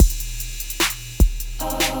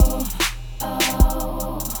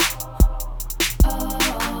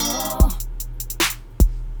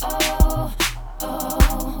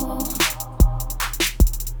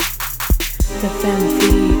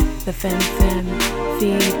the fem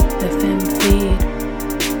feed, the fem feed,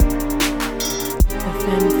 the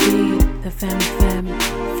fem feed, the fem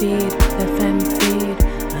feed, the fem feed.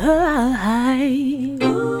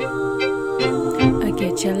 I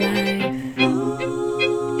get your life.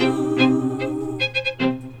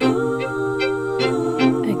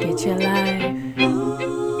 I get your life.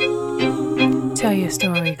 Tell your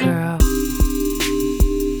story, girl.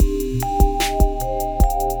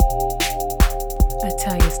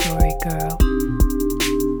 Tell your story, girl.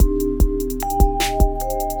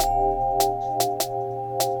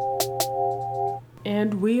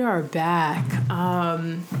 And we are back.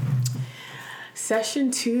 Session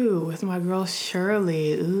 2 with my girl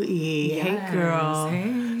Shirley. Yes. Hey, girl.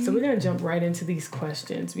 Hey. So we're going to jump right into these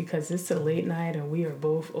questions because it's a late night and we are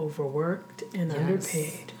both overworked and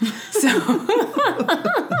underpaid. So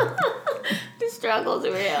the struggle's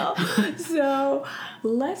real. So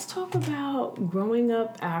let's talk about growing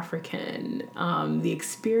up African, the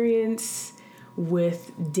experience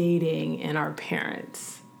with dating and our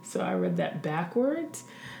parents. So I read that backwards.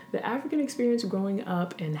 The African experience growing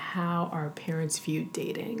up and how our parents viewed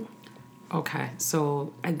dating. Okay,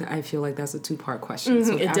 so I feel like that's a 2-part question. Mm-hmm,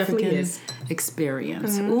 so it African definitely is.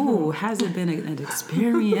 Experience. Mm-hmm. Ooh, has it been an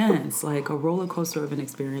experience, like a roller coaster of an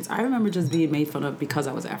experience? I remember just being made fun of because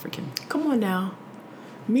I was African. Come on now.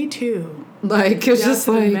 Me too. Like, it's just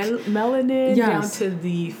like melanin, yes. down to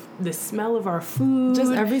the smell of our food.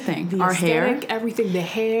 Just everything. The our aesthetic, hair. everything, the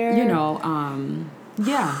hair. You know,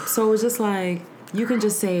 yeah. So it was just like, you can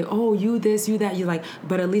just say, oh, you this, you that. You're like,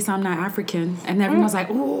 but at least I'm not African. And everyone's like,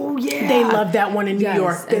 oh, yeah. They love that one in New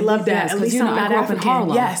York. They love that. Yes, at least you know, I'm not I grew African. up in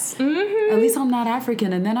Harlem. Yes. Mm-hmm. At least I'm not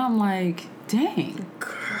African. And then I'm like, dang.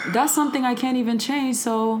 That's something I can't even change,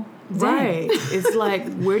 so... Dang. Right. It's like,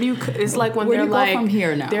 where do you... It's like when they're like... from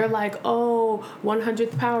here now? They're like, oh,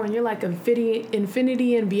 100th power, and you're like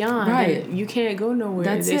infinity and beyond. Right. And you can't go nowhere.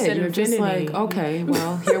 That's they it. said You're infinity. just like, okay,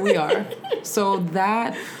 well, here we are. So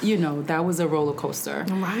that, that was a roller coaster.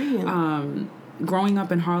 Right. Growing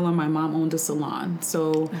up in Harlem, my mom owned a salon.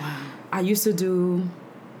 So I used to do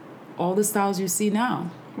all the styles you see now.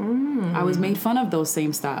 I was made fun of those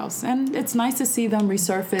same styles. And it's nice to see them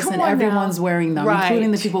resurface and everyone's wearing them, including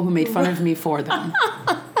the people who made fun of me for them.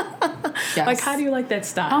 Yes. Like, how do you like that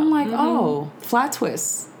style? I'm like, oh, flat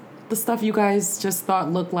twists. The stuff you guys just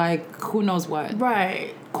thought looked like who knows what.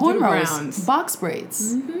 Right. Cornrows, box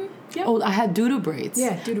braids. Mm-hmm. Yep. Oh, I had doo-doo braids.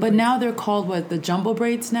 Yeah, doo-doo But braids. now they're called, the jumbo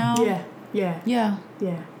braids now? Yeah.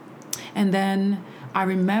 And then I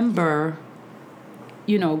remember...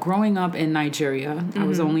 growing up in Nigeria, I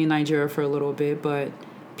was only in Nigeria for a little bit, but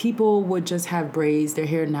people would just have braids, their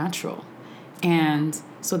hair natural. And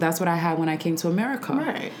so that's what I had when I came to America.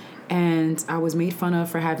 Right. And I was made fun of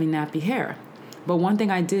for having nappy hair. But one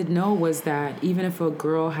thing I did know was that even if a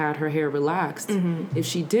girl had her hair relaxed, if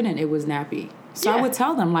she didn't, it was nappy. So I would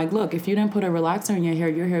tell them, like, look, if you didn't put a relaxer in your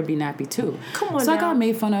hair would be nappy too. Come on So now. I got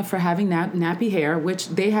made fun of for having nappy hair, which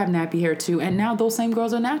they have nappy hair too. And now those same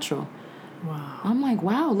girls are natural. Wow. I'm like,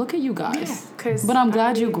 wow, look at you guys. Yeah, but I'm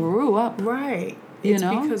glad you grew up. Right. It's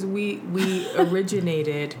because we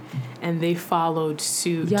originated and they followed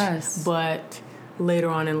suit. Yes. But later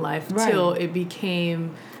on in life, till it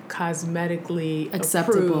became cosmetically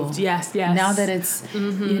acceptable. Approved. Yes. Now that it's,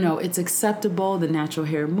 it's acceptable, the natural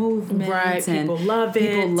hair movement. Right. And people love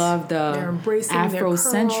it. People love the They're embracing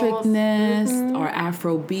Afrocentricness or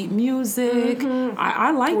Afrobeat music. I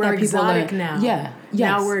like we're that people exotic are now. Yeah. Yes.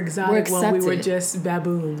 Now we're exotic when we were just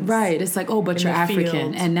baboons. Right. It's like, oh, but you're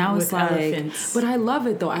African. And now it's like, elephants. But I love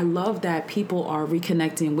it though. I love that people are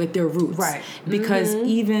reconnecting with their roots. Right. Because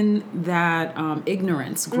even that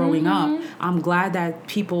ignorance growing up, I'm glad that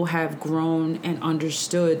people have grown and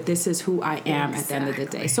understood this is who I am at the end of the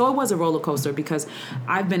day. So it was a roller coaster because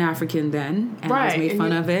I've been African then and I was made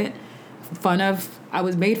fun of it. I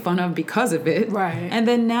was made fun of because of it. Right. And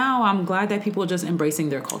then now I'm glad that people are just embracing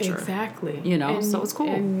their culture. Exactly. So it's cool.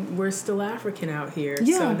 And we're still African out here.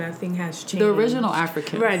 Yeah. So nothing has changed. The original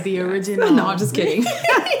Africans. Right, the original. No, I'm just kidding.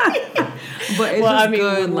 But it's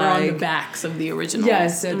good. We're on the backs of the original.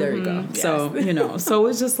 Yes, there you go. Yes. So, so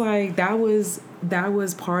it's just like that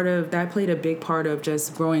played a big part of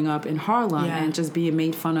just growing up in Harlem and just being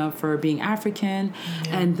made fun of for being African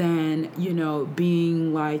and then,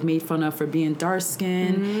 being like made fun of for being dark skinned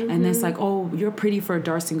and then it's like, oh, you're pretty for a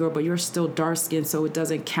dark skinned girl, but you're still dark skinned, so it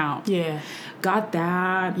doesn't count. Yeah. Got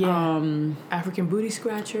that. Yeah. African booty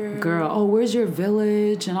scratcher. Girl, oh, where's your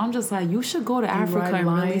village? And I'm just like, you should go to Africa and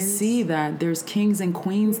really see that there's kings and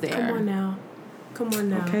queens there. Come on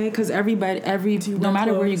now. Okay, because no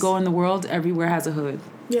matter where you go in the world, everywhere has a hood.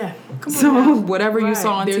 Yeah. Come on So now. whatever you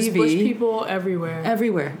saw on There's TV. There's bush people everywhere.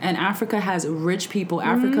 Everywhere. And Africa has rich people.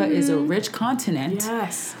 Africa is a rich continent.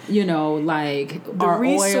 Yes. You know, like the our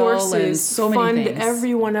resources oil and so many things. Fund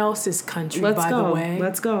everyone else's country, Let's by go. the way.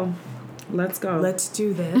 Let's go. Let's go. Let's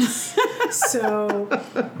do this. So,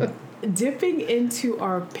 dipping into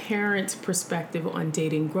our parents' perspective on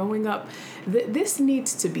dating, growing up, this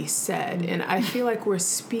needs to be said. And I feel like we're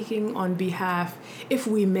speaking on behalf, if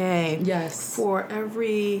we may, yes, for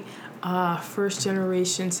every first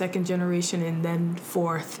generation, second generation, and then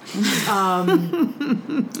fourth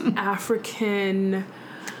African.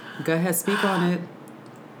 Go ahead, speak on it.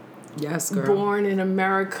 Yes, girl. Born in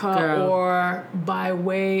America, or by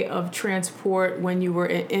way of transport when you were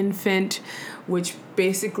an infant, which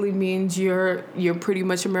basically means you're pretty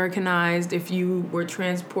much Americanized if you were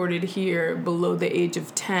transported here below the age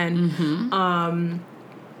of 10. Mm-hmm.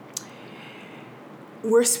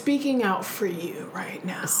 We're speaking out for you right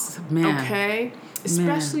now. Man. Okay?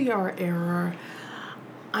 Especially our era.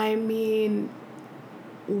 I mean,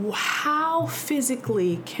 how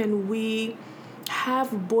physically can we have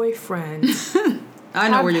boyfriends? I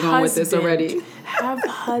know where you're going with this already. Have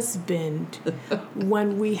husband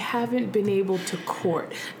when we haven't been able to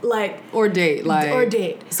court, or date.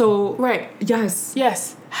 So right.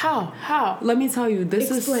 Yes. How? Let me tell you,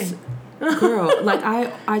 this Explain. is girl. Like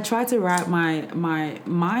I tried to wrap my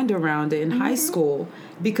mind around it in high school,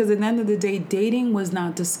 because at the end of the day, dating was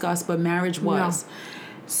not discussed, but marriage was. No.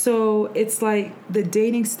 So it's like the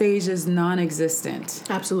dating stage is non-existent.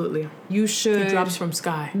 Absolutely. You should... It drops from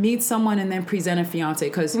sky. Meet someone and then present a fiance,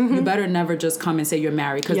 because you better never just come and say you're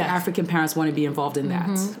married, because African parents want to be involved in that.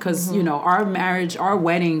 Because, you know, our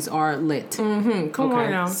weddings are lit. Come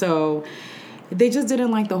on now. So they just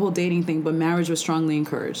didn't like the whole dating thing, but marriage was strongly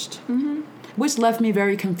encouraged. Which left me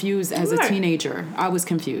very confused as a teenager. I was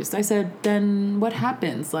confused. I said, then what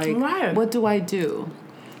happens? Like, what do I do?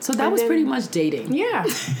 So that was pretty much dating. Yeah,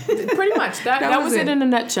 pretty much. That was it in a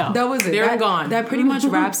nutshell. That was it. They're gone. That pretty much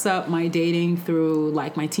wraps up my dating through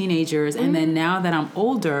like my teenagers. And then now that I'm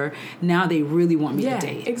older, now they really want me to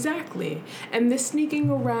date. Exactly. And the sneaking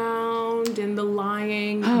around and the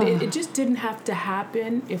lying, it just didn't have to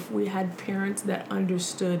happen if we had parents that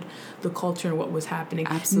understood the culture and what was happening.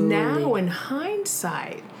 Absolutely. Now in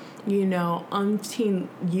hindsight, you know, umpteen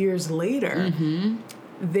years later,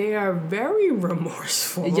 they are very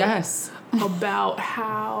remorseful. Yes. About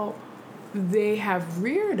how they have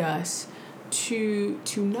reared us to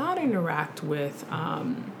not interact with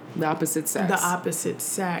the opposite sex. The opposite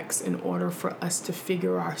sex in order for us to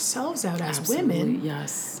figure ourselves out as women.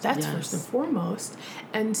 Yes. That's first and foremost.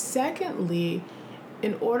 And secondly,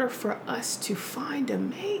 in order for us to find a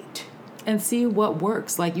mate. And see what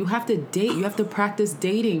works. Like, you have to date. You have to practice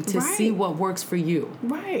dating to see what works for you.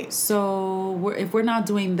 Right. So if we're not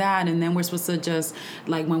doing that, and then we're supposed to just,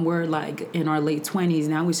 like, when we're, like, in our late 20s,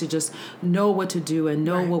 now we should just know what to do and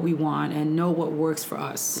know what we want and know what works for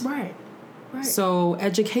us. Right. So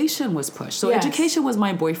education was pushed. So education was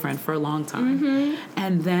my boyfriend for a long time.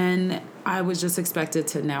 And then I was just expected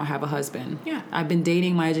to now have a husband. Yeah. I've been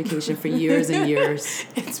dating my education for years and years.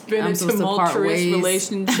 It's been a tumultuous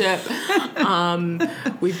relationship.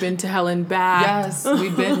 We've been to hell and back. Yes,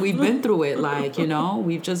 we've been through it. Like, you know,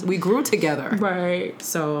 we grew together. Right.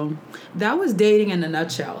 So that was dating in a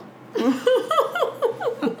nutshell.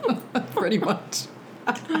 Pretty much.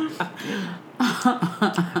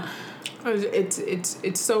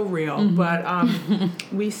 It's so real, but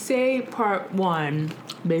we say part one,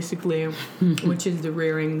 basically, which is the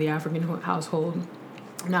rearing the African household,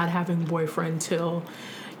 not having boyfriend till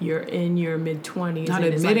you're in your mid-20s. Not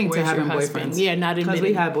admitting to having boyfriends. Yeah, not admitting. Because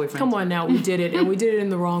we had boyfriends. Come on now, we did it, and we did it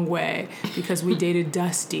in the wrong way, because we dated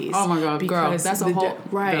Dusties. Oh my God, girl, that's a whole...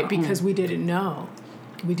 Right, because we didn't know.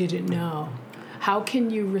 We didn't know. How can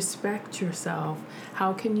you respect yourself?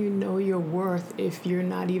 How can you know your worth if you're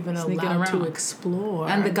not even allowed to explore?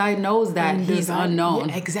 And the guy knows that he's unknown.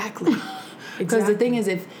 Yeah, exactly. Because the thing is,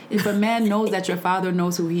 if a man knows that your father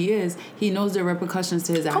knows who he is, he knows the repercussions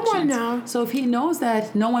to his actions. Come on now. So if he knows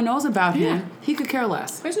that no one knows about him, he could care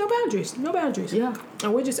less. There's no boundaries. No boundaries. Yeah.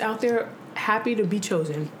 And we're just out there happy to be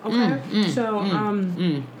chosen. Okay?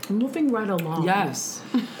 Moving right along. Yes.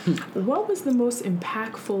 What was the most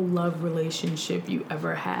impactful love relationship you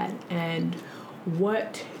ever had, and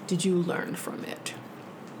what did you learn from it?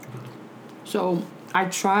 So I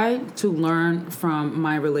try to learn from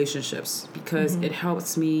my relationships, because it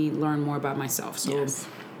helps me learn more about myself. So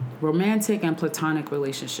romantic and platonic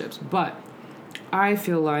relationships. But I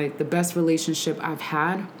feel like the best relationship I've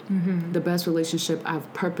had, the best relationship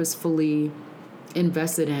I've purposefully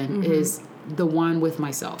invested in is the one with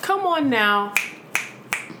myself. Come on now.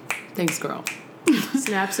 Thanks, girl.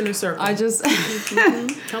 Snaps in a circle. I just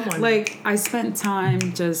Come on. like I spent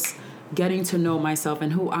time just getting to know myself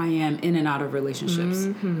and who I am in and out of relationships.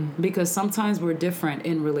 Because sometimes we're different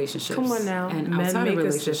in relationships. Come on now. And Men outside make of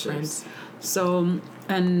us relationships. So,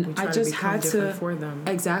 and I just had to for them.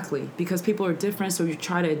 Exactly, because people are different, so you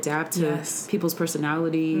try to adapt to people's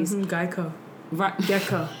personalities. Geico. Right.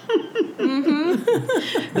 Gecko.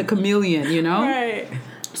 The chameleon, you know? Right.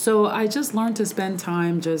 So I just learned to spend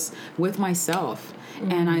time just with myself.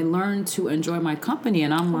 And I learned to enjoy my company.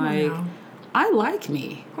 And I'm I like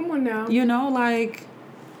me. Come on now. You know, like,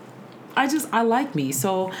 I like me.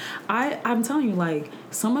 So I'm telling you, like,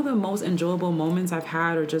 some of the most enjoyable moments I've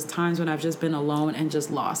had are just times when I've just been alone and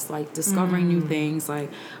just lost, like discovering new things.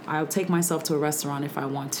 Like, I'll take myself to a restaurant if I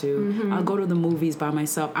want to. I'll go to the movies by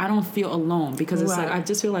myself. I don't feel alone because it's like, I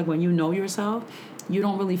just feel like when you know yourself, you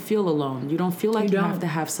don't really feel alone. You don't feel like you have to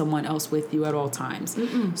have someone else with you at all times.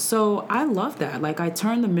 So I love that. Like, I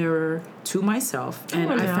turned the mirror to myself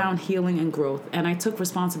and I found healing and growth, and I took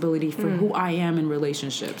responsibility for who I am in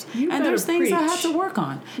relationships. And there's things I had to work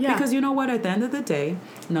on. Yeah. Because you know what? At the end of the day,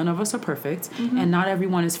 none of us are perfect, and not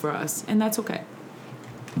everyone is for us, and that's okay.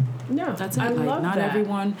 No, that's it. Not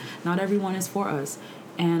everyone is for us.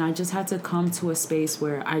 And I just had to come to a space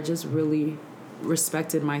where I just really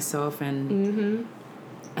respected myself and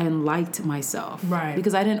liked myself. Right.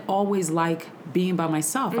 Because I didn't always like being by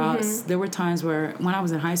myself. There were times where, when I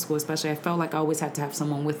was in high school especially, I felt like I always had to have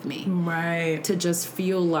someone with me. Right. To just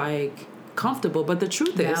feel like comfortable. But the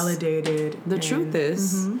truth is... Validated. The truth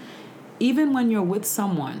is, even when you're with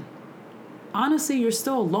someone, honestly, you're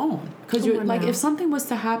still alone. Because you're like, if something was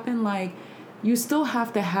to happen, like, you still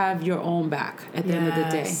have to have your own back at the end of the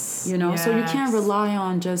day. You know? So you can't rely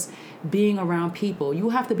on just being around people. You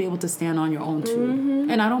have to be able to stand on your own too.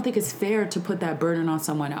 And I don't think it's fair to put that burden on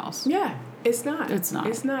someone else. Yeah, it's not. It's not.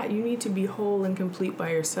 It's not. You need to be whole and complete by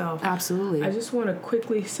yourself. Absolutely. I just want to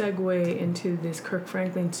quickly segue into this Kirk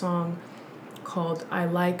Franklin song called I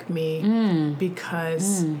Like Me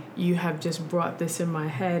because you have just brought this in my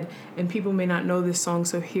head, and people may not know this song,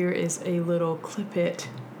 so here is a little clip it.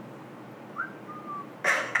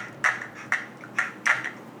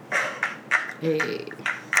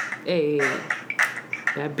 Hey,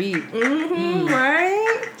 that beat.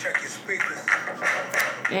 Right? Check your speakers.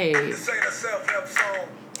 Hey. This ain't a self-help song.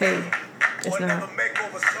 Hey, it's Or not. never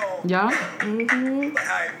makeover song. Yeah? But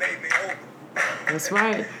how it made me over. That's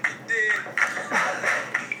right. It did.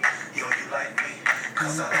 Yo, you like me?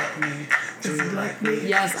 'Cause I like me. Do you like me?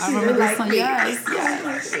 Yes, I remember this song. Yes.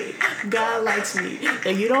 God likes me.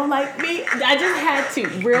 If you don't like me, I just had to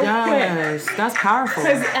real quick. Yes, that's powerful.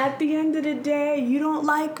 Because at the end of the day, you don't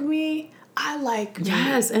like me, I like me.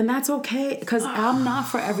 Yes, and that's okay, because I'm not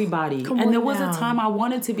for everybody. And there was a time I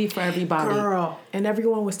wanted to be for everybody. Girl, and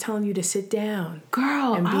everyone was telling you to sit down.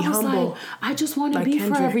 Girl, and be I was humble. like, I just want to Like be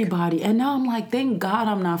Kendrick. for everybody. And now I'm like, thank God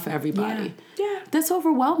I'm not for everybody. Yeah. That's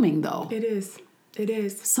overwhelming, though. It is.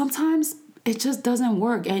 Sometimes it just doesn't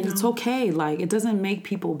work, and it's okay. Like, it doesn't make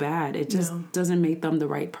people bad. It just doesn't make them the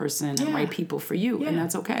right person and right people for you, and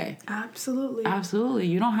that's okay. Absolutely. Absolutely.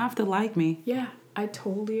 You don't have to like me. Yeah, I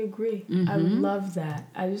totally agree. I love that.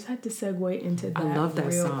 I just had to segue into that. I love that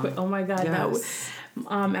real song. quick. Oh my God, Yes. that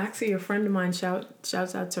was actually a friend of mine.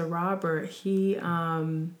 Shouts out to Robert. He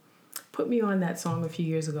put me on that song a few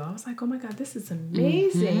years ago. I was like, oh my God, this is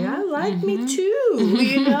amazing. I like me too.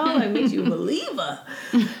 You know, it makes you a believer.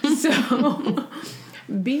 So,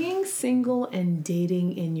 being single and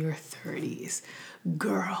dating in your 30s,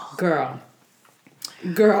 girl.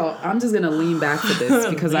 Girl, I'm just gonna lean back for this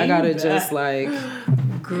because I gotta just like,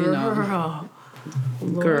 girl,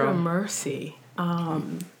 Lord of mercy.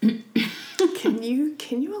 Can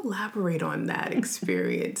you elaborate on that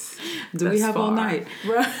experience? Do we have all night?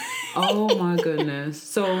 Right. Oh my goodness.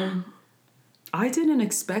 So I didn't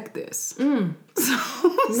expect this.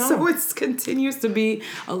 So it continues to be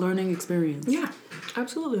a learning experience. Yeah,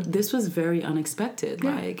 absolutely. This was very unexpected.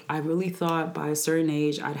 Yeah. Like, I really thought by a certain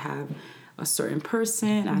age I'd have a certain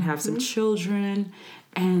person, I'd have some children,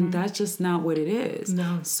 and that's just not what it is.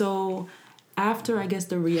 No. So after, I guess,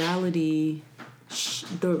 the reality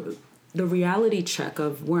the reality check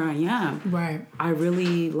of where I am, right? I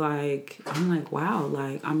really I'm like, wow,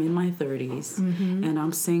 like, I'm in my 30s and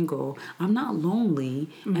I'm single. I'm not lonely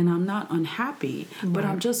and I'm not unhappy, but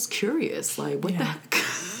I'm just curious, like, what the heck?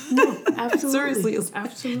 No, absolutely. Seriously.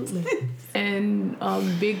 Absolutely. And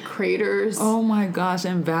big craters. Oh my gosh,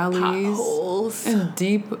 and valleys. Potholes. And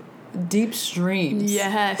deep streams.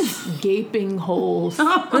 Yes. Gaping holes.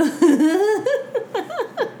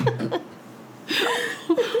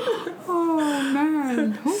 Oh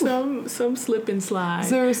man. some slip and slide.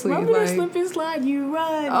 Seriously, remember like, the slip and slide? You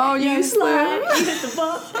run. Oh, yeah, you slide. slip. You hit the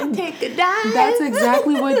bump and take a dive. That's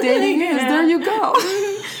exactly what dating is. There you go.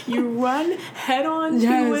 You run head on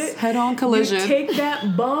to it. Head on collision. You take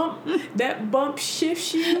that bump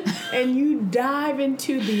shifts you, and you dive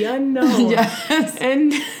into the unknown. Yes.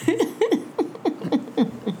 And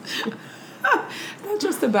that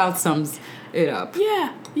just about sums it up.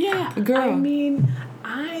 Yeah. Girl. I mean,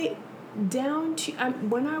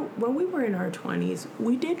 when we were in our 20s,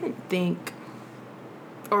 we didn't think,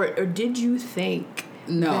 or did you think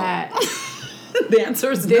that the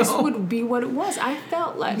answer is this no. would be what it was? I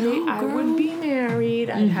felt like I girl. would be married,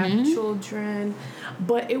 I'd have children,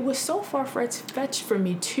 but it was so far-fetched for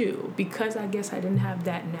me too, because I guess I didn't have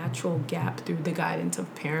that natural gap through the guidance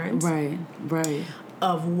of parents. Right.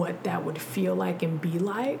 Of what that would feel like and be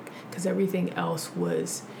like, because everything else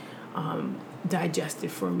was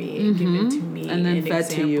digested for me and given to me and then an fed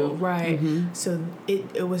example. to you. Right. So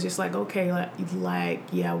it was just like, okay, like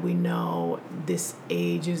yeah, we know this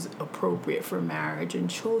age is appropriate for marriage and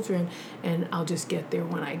children, and I'll just get there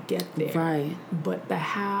when I get there. Right. But the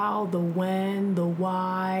how, the when, the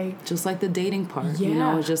why, just like the dating part,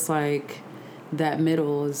 Yeah. it's just like that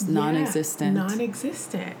middle is non-existent.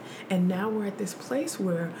 And now we're at this place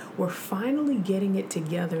where we're finally getting it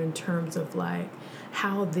together in terms of like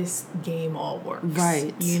how this game all works.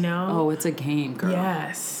 Right. Oh, it's a game, girl.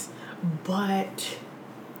 Yes. But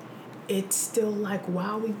it's still like,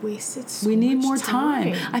 wow, we wasted so much time. We need more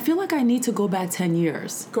time. I feel like I need to go back 10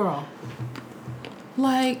 years. Girl.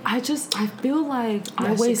 Like, I feel like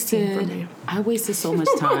I 16 for me. wasted so much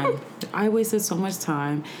time. I wasted so much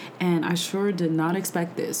time, and I sure did not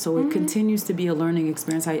expect this. So it continues to be a learning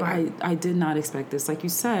experience. I did not expect this. Like you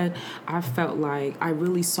said, I felt like I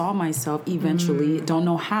really saw myself eventually. Don't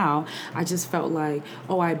know how. I just felt like,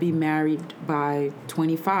 I'd be married by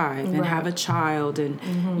 25 and have a child and,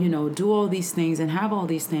 do all these things and have all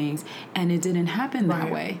these things. And it didn't happen that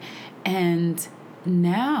way. And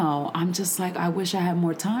now I'm just like, I wish I had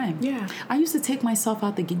more time. Yeah. I used to take myself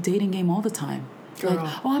out the dating game all the time. Girl,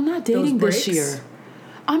 like, I'm not dating this year.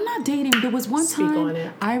 I'm not dating. There was one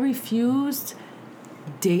time I refused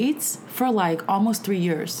dates for like almost 3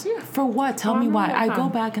 years. Yeah. For what? Tell me why. I go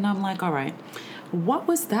back and I'm like, all right, what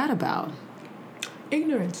was that about?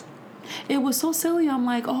 Ignorance. It was so silly. I'm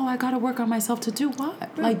like, I got to work on myself to do what?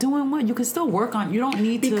 Yeah. Like, doing what? You can still work on. You don't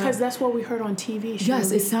need to. Because that's what we heard on TV. Shirley.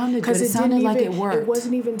 Yes, it sounded good. It sounded like it worked. It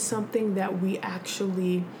wasn't even something that we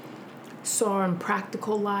actually saw in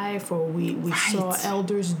practical life, or we saw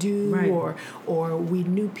elders do, or we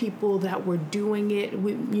knew people that were doing it.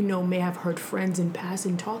 We may have heard friends in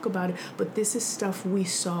passing talk about it, but this is stuff we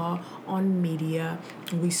saw on media,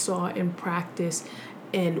 we saw in practice,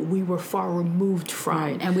 and we were far removed from.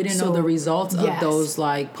 Right, and we didn't know the results of those,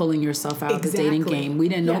 like pulling yourself out of the dating game. We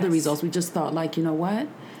didn't know the results. We just thought, like, you know what?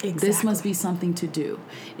 Exactly. This must be something to do.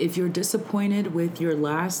 If you're disappointed with your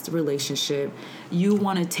last relationship, you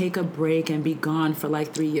want to take a break and be gone for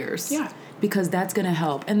like 3 years. Yeah. Because that's going to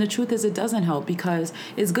help. And the truth is, it doesn't help, because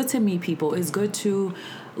it's good to meet people. It's good to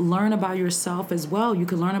learn about yourself as well. You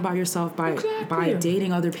can learn about yourself by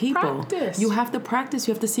dating other people. Practice. You have to practice.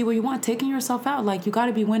 You have to see what you want. Taking yourself out, like, you got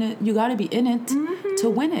to be You got to be in it to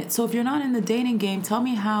win it. So if you're not in the dating game, tell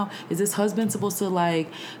me, how is this husband supposed to, like,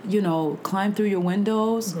 climb through your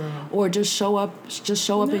windows or just show up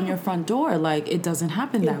in your front door? Like, it doesn't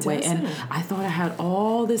happen that way. And I thought I had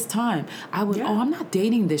all this time. I'm not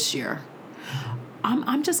dating this year.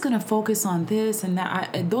 I'm just gonna focus on this and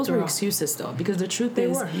that. Those were excuses, though, because the truth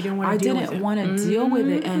is, I didn't want to deal with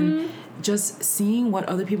it, and just seeing what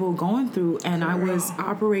other people were going through, and I was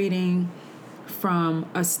operating from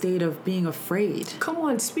a state of being afraid. Come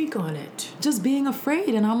on, speak on it. Just being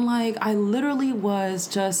afraid, and I'm like, I literally was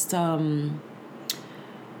just, I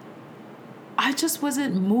just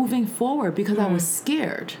wasn't moving forward because I was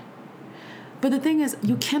scared. But the thing is,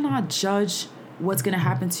 you cannot judge what's going to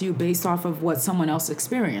happen to you based off of what someone else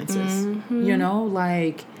experiences.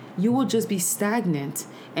 Like, you will just be stagnant,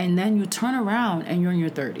 and then you turn around and you're in your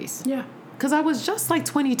 30s. Yeah. Because I was just like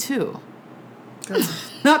 22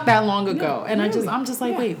 not that long ago. And really? I'm just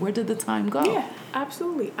like, wait, where did the time go? Yeah,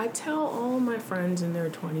 absolutely. I tell all my friends in their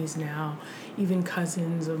 20s now, even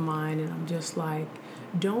cousins of mine, and I'm just like,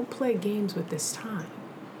 don't play games with this time.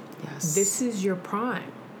 Yes. This is your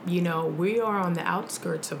prime. We are on the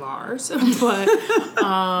outskirts of ours, but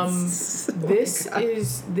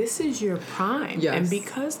this is your prime. Yes. And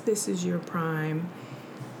because this is your prime,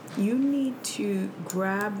 you need to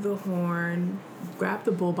grab the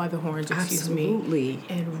bull by the horns, Absolutely.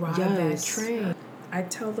 and ride that train. I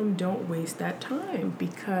tell them, don't waste that time,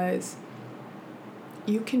 because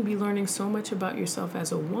you can be learning so much about yourself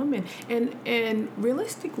as a woman, and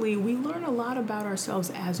realistically, we learn a lot about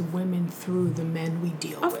ourselves as women through the men we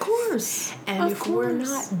deal with. Of course. And of if course. we're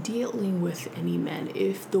not dealing with any men,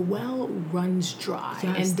 if the well runs dry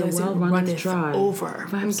and the doesn't well run dry. over,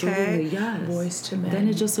 Absolutely, okay? yes. Boys to men. Then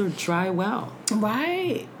it's just a dry well.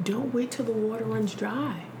 Right. Don't wait till the water runs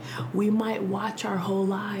dry. We might watch our whole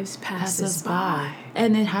lives pass us by.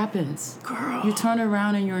 And it happens. Girl. You turn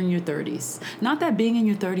around and you're in your 30s. Not that being in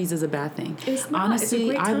your 30s is a bad thing. It's not. Honestly, it's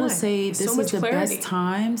a great time. I will say It's this so is the clarity. best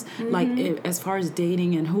times, like as far as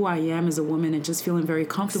dating and who I am as a woman and just feeling very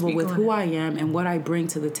comfortable Speak with on who it. I am and what I bring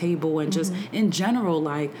to the table and just in general,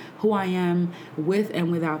 like who I am with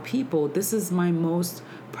and without people. This is my most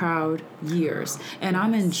proud years. And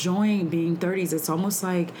I'm enjoying being 30s. It's almost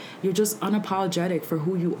like you're just unapologetic for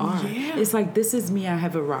who you are. Yeah. It's like, this is me, I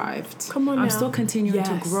have arrived. Come on I'm now. still continuing Yes.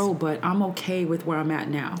 to grow, but I'm okay with where I'm at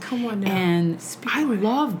now. Come on now. And Speak I on it.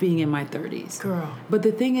 love being in my 30s. Girl. But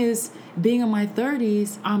the thing is, being in my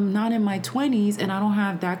 30s, I'm not in my 20s, and I don't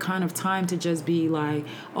have that kind of time to just be like,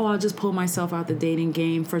 oh, I'll just pull myself out the dating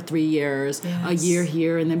game for 3 years, a Yes. year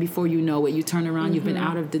here, and then before you know it, you turn around, you've been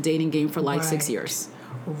out of the dating game for like 6 Right. years.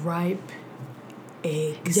 Ripe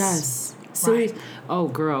eggs. Yes. Right. Serious. Oh,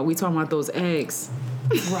 girl, we talking about those eggs.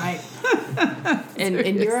 Right. and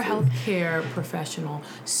you're a healthcare professional,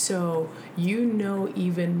 so you know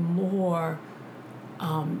even more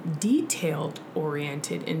detailed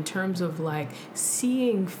oriented in terms of like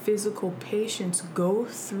seeing physical patients go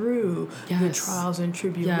through the Yes. trials and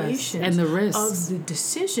tribulations And the risks. of the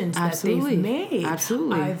decisions Absolutely. that they've made.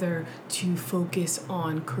 Absolutely. Either to focus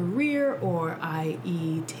on career or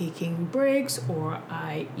i.e. taking breaks or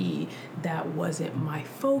i.e. that wasn't my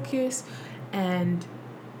focus. And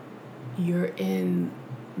you're in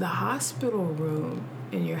the hospital room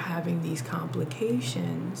and you're having these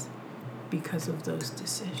complications because of those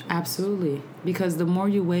decisions. Absolutely. Because the more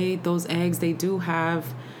you wait, those eggs, they do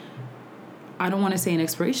have, I don't want to say an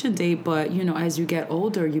expiration date, but, you know, as you get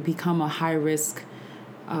older, you become a high-risk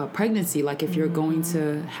pregnancy. Like if you're going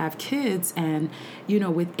to have kids and, you know,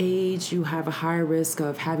 with age, you have a higher risk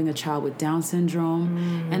of having a child with Down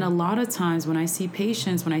syndrome. And a lot of times when I see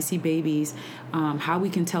patients, when I see babies, how we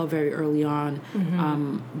can tell very early on,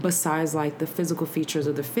 besides like the physical features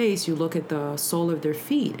of the face, you look at the sole of their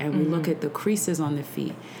feet and we look at the creases on the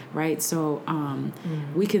feet, right? So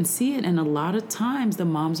we can see it, and a lot of times the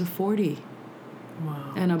moms are 40.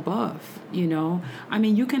 Wow. And above, you know. I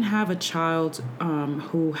mean, you can have a child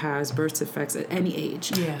who has birth defects at any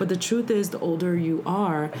age. Yeah. But the truth is, the older you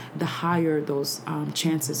are, the higher those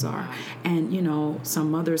chances are. And, you know,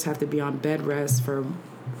 some mothers have to be on bed rest for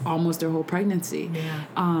almost their whole pregnancy. Yeah.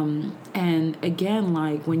 And again,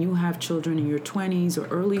 like when you have children in your 20s or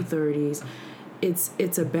early 30s,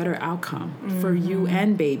 it's a better outcome for you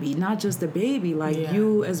and baby, not just the baby, like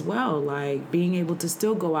you as well, like being able to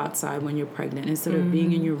still go outside when you're pregnant instead of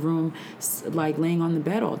being in your room, like laying on the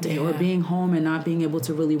bed all day or being home and not being able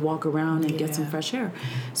to really walk around and get some fresh air.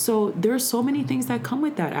 So there's so many things that come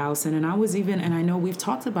with that, Allison. And I was even, and I know we've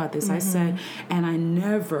talked about this, I said, and I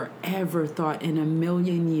never, ever thought in a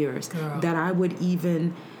million years that I would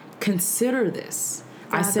even consider this.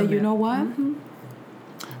 I said, you know what?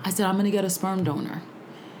 I said, I'm going to get a sperm donor.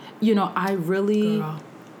 You know, I really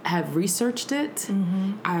have researched it.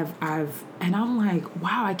 And I'm like,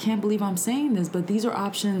 wow, I can't believe I'm saying this, but these are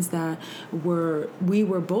options that we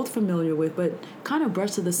were both familiar with, but kind of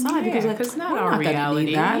brushed to the side because like, it's not we're our not reality. Gonna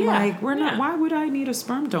need that. Yeah. Like, we're not. Why would I need a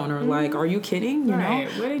sperm donor? Like, are you kidding? You know,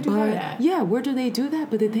 Where do they do that at? Yeah, where do they do that?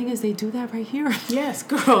 But the thing is, they do that right here. Yes,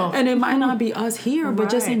 girl. And it might not be us here, but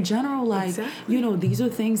just in Right. general, like, you know, these are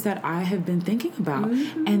things that I have been thinking about.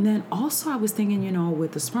 And then also I was thinking, you know,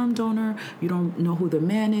 with the sperm donor, you don't know who the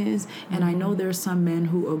man is. And I know there's some men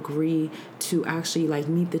who agree to actually like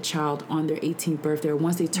meet the child on their 18th birthday or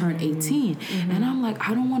once they turn 18. And I'm like,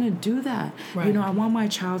 I don't want to do that. Right. You know, I want my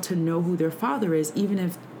child to know who their father is, even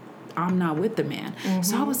if I'm not with the man.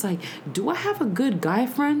 So I was like, do I have a good guy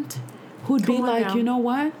friend who'd be on like, now. you know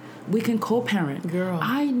what? We can co-parent. Girl.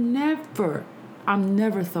 I never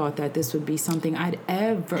thought that this would be something I'd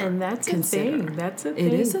ever And that's consider. a thing. That's a thing.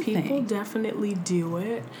 It is a People thing. definitely do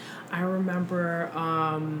it. I remember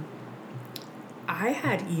I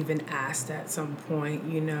had even asked at some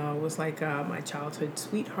point, you know, it was like my childhood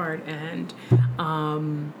sweetheart, and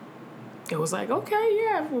it was like, okay,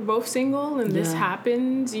 yeah, we're both single and this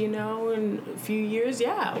happens, you know, in a few years,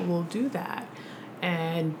 yeah, we'll do that.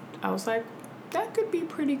 And I was like, that could be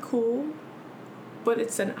pretty cool, but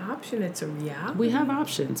it's an option, it's a reality. We have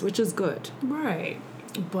options, which is good. Right.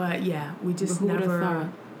 But yeah, we just But who would've never thought?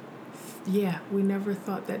 Yeah, we never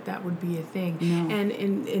thought that would be a thing. No. And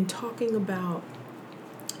in talking about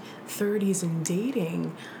 30s and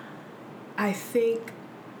dating, I think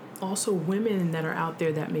also women that are out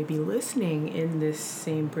there that may be listening in this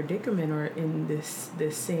same predicament or in this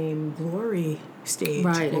same glory stage.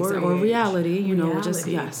 Right, glory or age. reality, you know, just,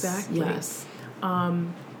 Reality, yes. exactly. Yes.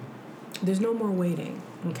 There's no more waiting,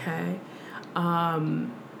 okay?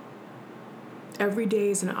 Every day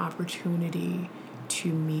is an opportunity to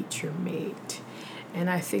meet your mate. And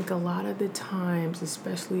I think a lot of the times,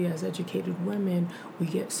 especially as educated women, we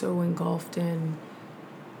get so engulfed in,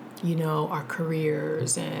 you know, our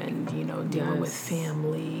careers and, you know, dealing with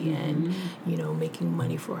family and, you know, making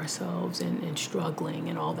money for ourselves and struggling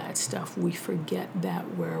and all that stuff. We forget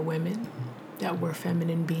that we're women, that we're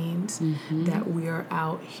feminine beings, that we are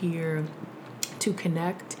out here to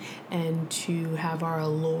connect and to have our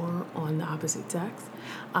allure on the opposite sex.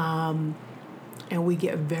 And we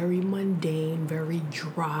get very mundane, very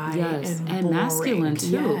dry, and boring. Masculine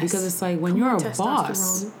too, because it's like when you're a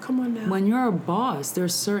boss. Come on now. When you're a boss,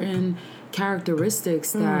 there's certain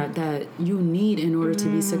characteristics that you need in order to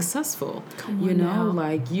be successful. Come on you know, now.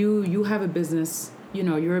 like you have a business. You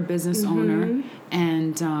know, you're a business owner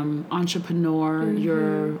and entrepreneur.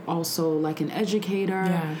 You're also like an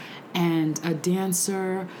educator and a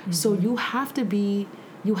dancer. So you have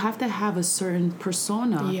to have a certain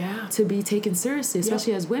persona to be taken seriously,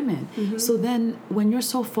 especially as women. So then when you're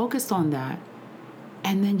so focused on that,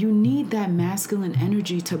 and then you need that masculine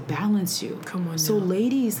energy to balance you. Come on So now.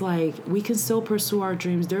 ladies, like, we can still pursue our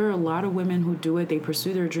dreams. There are a lot of women who do it. They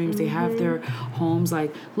pursue their dreams. They have their homes.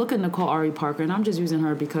 Like, look at Nicole Ari Parker, and I'm just using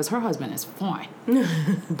her because her husband is fine.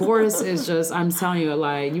 Boris is just, I'm telling you,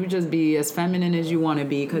 like, you just be as feminine as you want to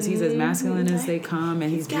be because he's as masculine as they come,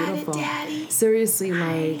 and he's beautiful. Daddy. Seriously,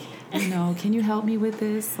 like, you know, can you help me with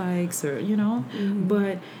this? Like, sir, you know?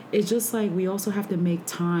 But it's just like we also have to make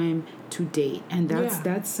time to date, and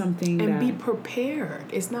that's something and that... be prepared.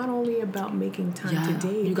 It's not only about making time to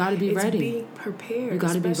date. You got to be ready. It's being prepared. You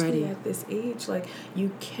got to be ready. Especially at this age. Like,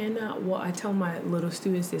 you cannot walk... I tell my little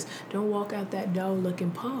students this. Don't walk out that door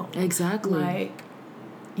looking po. Exactly. Like,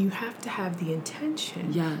 you have to have the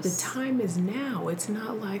intention. Yes. The time is now. It's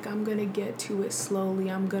not like I'm going to get to it slowly.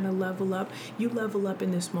 I'm going to level up. You level up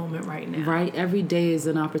in this moment right now. Right. Every day is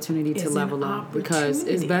an opportunity to level up because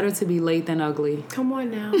it's better to be late than ugly. Come on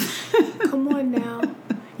now. Come on now.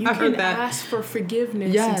 You can ask for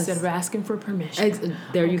forgiveness instead of asking for permission.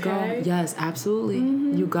 There you go. Yes, absolutely.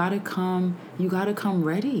 You gotta come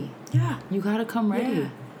ready. Yeah. You gotta come ready. Yeah.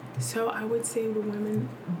 So I would say the women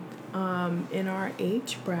in our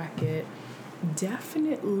age bracket,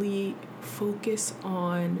 definitely focus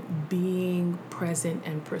on being present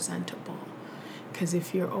and presentable. Because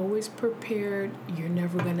if you're always prepared, you're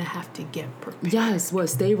never going to have to get prepared. Yes, well,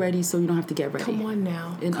 stay ready so you don't have to get ready. Come on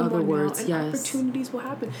now. In other words, and yes. opportunities will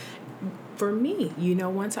happen. For me, you know,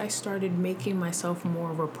 once I started making myself more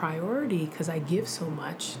of a priority, because I give so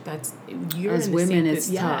much, you're as in the women, same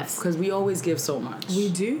it's tough because we always give so much. We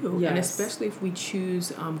do, yes. And especially if we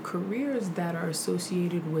choose careers that are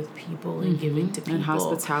associated with people and giving to people and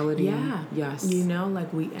hospitality. Yeah, yes. You know,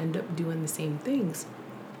 like we end up doing the same things.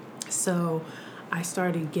 So I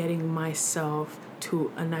started getting myself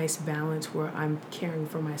to a nice balance where I'm caring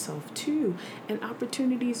for myself too, and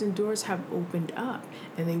opportunities and doors have opened up,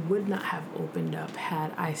 and they would not have opened up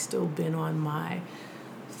had I still been on my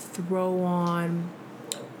throw on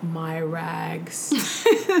my rags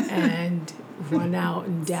and run out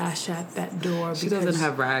and dash at that door. She doesn't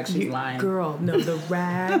have rags, she's lying. Girl, no, the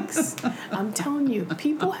rags. I'm telling you,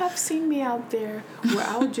 people have seen me out there where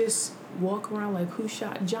I'll just walk around like, who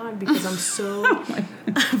shot John? Because I'm so,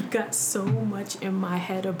 I've got so much in my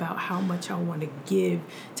head about how much I want to give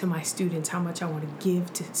to my students, how much I want to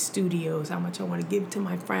give to studios, how much I want to give to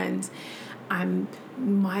my friends.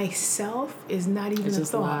 Myself is not even a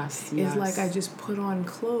thought. Lost, yes. It's like I just put on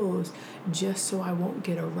clothes just so I won't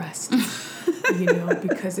get arrested. You know,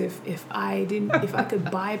 because if I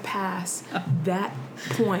could bypass that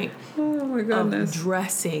point of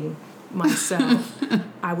dressing myself,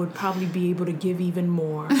 I would probably be able to give even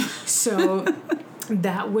more. So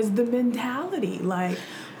that was the mentality. Like,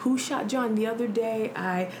 who shot John? The other day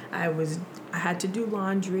I had to do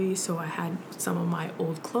laundry, so I had some of my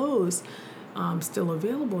old clothes still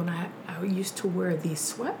available, and I used to wear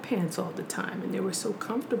these sweatpants all the time, and they were so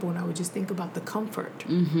comfortable, and I would just think about the comfort.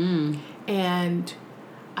 And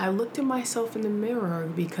I looked at myself in the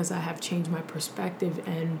mirror because I have changed my perspective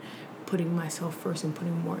and putting myself first and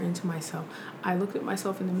putting more into myself. I looked at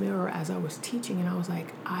myself in the mirror as I was teaching, and I was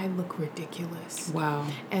like, I look ridiculous. Wow.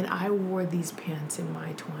 And I wore these pants in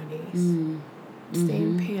my 20s.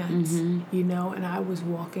 same pants, you know, and I was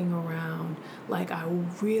walking around like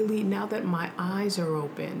now that my eyes are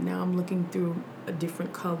open, now I'm looking through a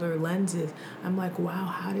different color lenses. I'm like, wow,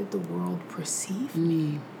 how did the world perceive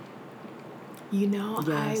me? You know,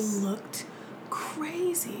 Yes. I looked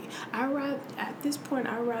crazy. At this point,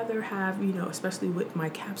 I rather have, you know, especially with my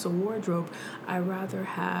capsule wardrobe, I rather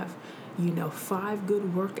have, you know, 5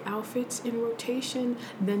 good work outfits in rotation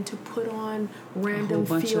than to put on random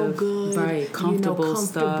feel good, comfortable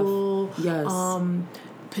comfortable stuff. Yes.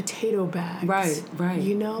 Potato bags. Right.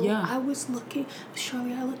 You know, Yeah. I was looking,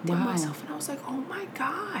 Shirley, I looked at myself and I was like, oh my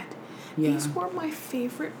God, these were my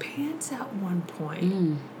favorite pants at one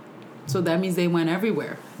point. So that means they went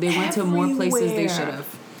everywhere. They went to more places they should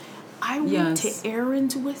have. I went to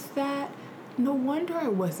errands with that. No wonder I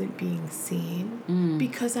wasn't being seen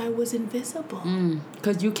because I was invisible.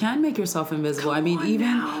 Because you can make yourself invisible. I mean, even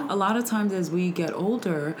a lot of times as we get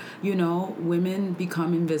older, you know, women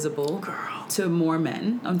become invisible to more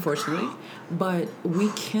men, unfortunately. But we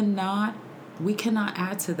cannot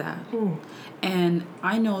add to that. And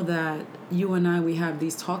I know that you and I, we have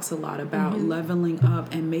these talks a lot about leveling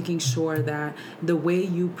up and making sure that the way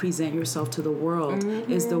you present yourself to the world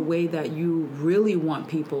is the way that you really want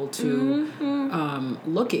people to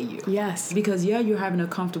look at you. Yes. Because, you're having a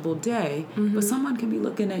comfortable day, but someone can be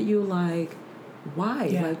looking at you like, why?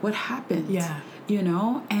 Like, what happened? Yeah. You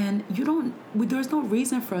know, and there's no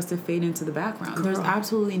reason for us to fade into the background. There's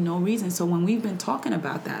absolutely no reason. So when we've been talking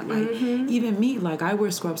about that, like, even me, like, I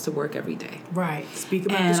wear scrubs to work every day. Right. Speak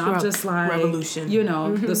about and the scrub I'm just like, revolution. You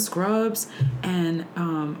know, the scrubs. And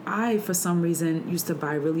I, for some reason, used to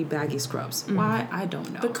buy really baggy scrubs. Why? I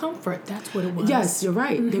don't know. The comfort, that's what it was. Yes, you're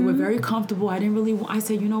right. They were very comfortable. I didn't really I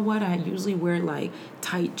said, you know what? I usually wear, like,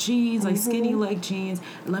 tight jeans, like skinny leg jeans.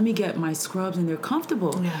 Let me get my scrubs, and they're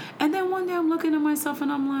comfortable. Yeah. And then one day I'm looking at myself,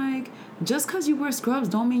 and I'm like, just because you wear scrubs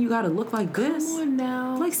don't mean you got to look like this. Come on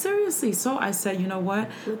now. Like, seriously. So I said, you know what?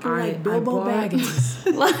 Looking like Bilbo Baggins.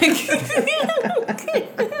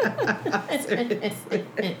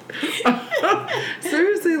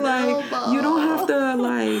 Seriously, like, you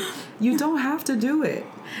don't have to do it.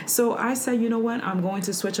 So I said, you know what? I'm going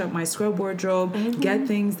to switch up my scrub wardrobe, get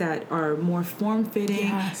things that are more form-fitting.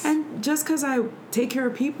 Yes. And just because I take care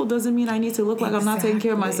of people doesn't mean I need to look like I'm not taking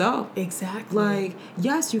care of myself. Exactly. Like,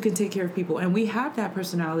 yes, you can take care of people. And we have that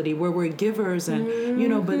personality where we're givers and, you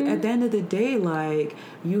know, but at the end of the day, like,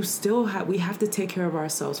 we have to take care of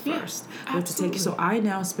ourselves first. We have to take. So I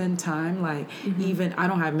now spend time, like, even, I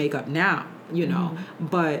don't have makeup now, you know,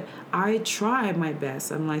 but I try my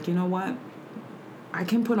best. I'm like, you know what? I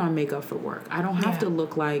can put on makeup for work. I don't have to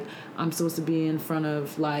look like I'm supposed to be in front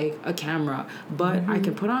of, like, a camera. But I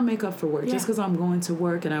can put on makeup for work. Just because I'm going to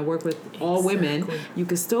work and I work with all women, you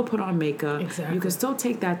can still put on makeup. Exactly. You can still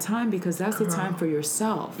take that time because that's the time for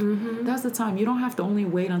yourself. That's the time. You don't have to only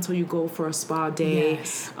wait until you go for a spa day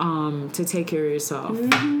to take care of yourself.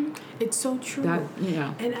 It's so true. That, you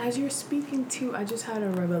know. And as you're speaking to, I just had a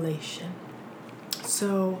revelation.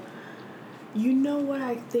 So, you know what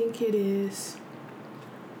I think it is?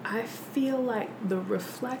 I feel like the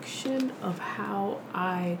reflection of how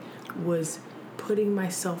I was putting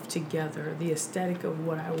myself together, the aesthetic of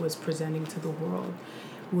what I was presenting to the world,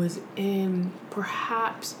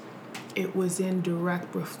 perhaps it was in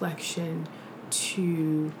direct reflection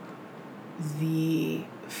to the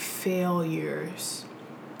failures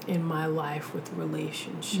in my life with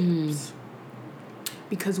relationships.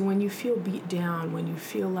 Because when you feel beat down, when you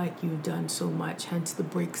feel like you've done so much, hence the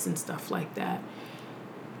breaks and stuff like that,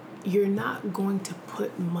 you're not going to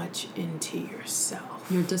put much into yourself.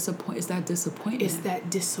 You're disappointed. It's that disappointment. It's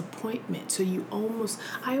that disappointment. So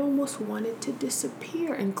I almost wanted to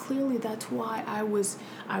disappear, and clearly that's why I was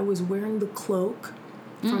wearing the cloak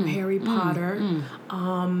from Harry Potter,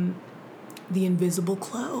 the invisible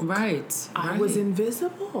cloak. Right. I was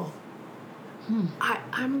invisible.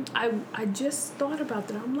 I just thought about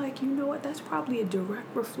that. I'm like, you know what? That's probably a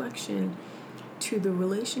direct reflection to the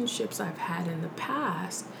relationships I've had in the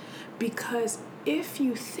past. Because if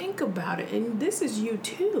you think about it, and this is you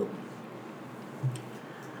too,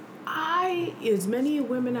 as many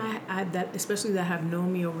women that especially that have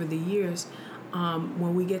known me over the years,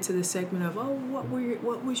 when we get to the segment of, what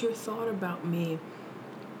was your thought about me?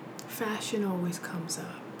 Fashion always comes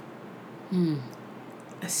up.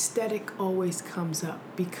 Aesthetic always comes up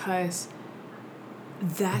because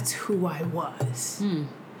that's who I was.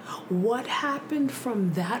 What happened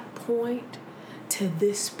from that point to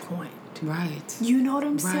this point? Right. You know what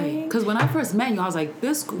I'm Right. saying? Because when I first met you, I was like,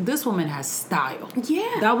 this woman has style.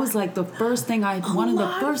 Yeah. That was like the first thing one of the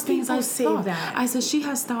first things I say thought. that. I said, she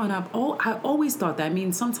has style. And I always thought that. I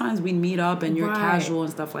mean, sometimes we meet up and you're Right. casual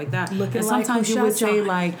and stuff like that. Looking and like sometimes who you would shot say John.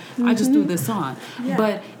 like, I just threw this on. Yeah.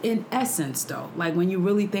 But in essence though, like when you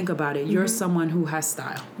really think about it, you're someone who has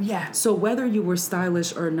style. Yeah. So whether you were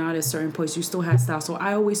stylish or not at certain points, you still had style. So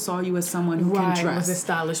I always saw you as someone who can dress. Was a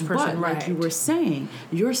stylish person, but like you were saying,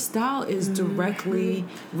 your style is directly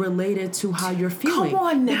related to how you're feeling. Come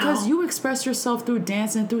on now. Because you express yourself through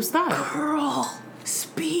dance and through style. Girl,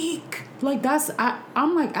 speak. Like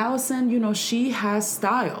I'm like, Allison, you know, she has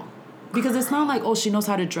style. Because it's not like, oh, she knows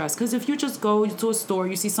how to dress. Because if you just go to a store,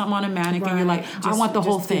 you see something on a mannequin, you're like, I want the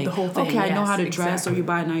whole thing. Okay, I know how to dress, or you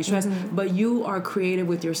buy a nice dress. But you are creative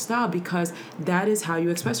with your style because that is how you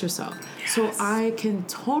express yourself. Yes. So I can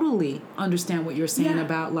totally understand what you're saying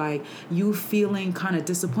about like you feeling kind of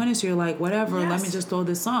disappointed. So you're like, whatever, let me just throw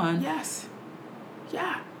this on. Yes.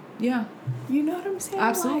 Yeah. Yeah. You know what I'm saying?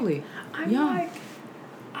 Absolutely. Like,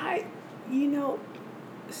 you know,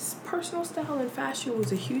 personal style and fashion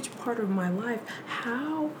was a huge part of my life.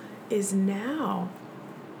 How is now?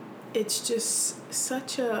 It's just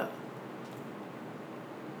such a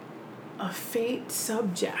faint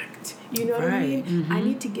subject. You know what I mean? Mm-hmm. I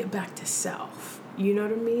need to get back to self. You know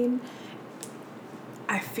what I mean?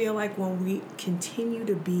 I feel like when we continue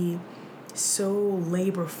to be so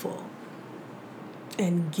laborful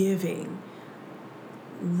and giving,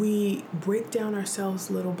 we break down ourselves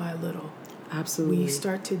little by little. Absolutely. We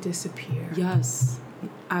start to disappear. Yes,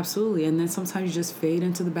 absolutely. And then sometimes you just fade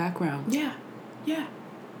into the background. Yeah, yeah.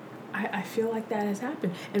 I feel like that has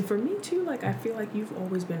happened. And for me too, like I feel like you've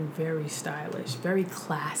always been very stylish, very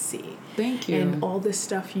classy. Thank you. And all the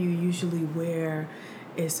stuff you usually wear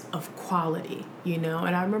is of quality, you know?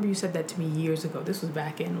 And I remember you said that to me years ago. This was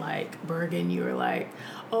back in like Bergen. You were like,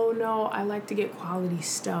 oh no, I like to get quality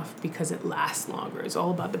stuff because it lasts longer. It's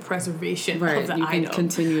all about the preservation of the item. You can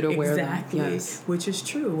continue to wear them. Exactly. Yes. Which is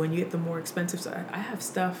true. When you get the more expensive stuff, I have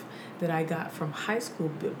stuff that I got from high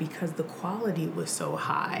school because the quality was so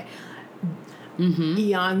high.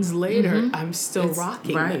 Eons later, I'm still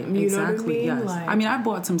rocking them. You know what I mean? Yes. Like, I mean, I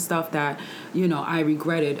bought some stuff that, you know, I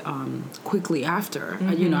regretted quickly after.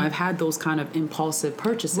 You know, I've had those kind of impulsive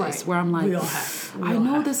purchases where I'm like, I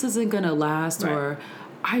know this isn't going to last or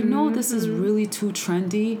I know this is really too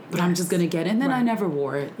trendy, but I'm just going to get it. And then I never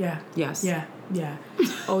wore it. Yeah. Yes. Yeah. Yeah.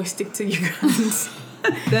 Always stick to your guns.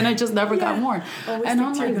 Then I just never got worn. Always and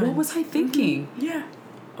I'm stick to like, your what was I thinking? Yeah.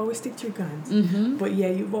 Always stick to your guns. But yeah,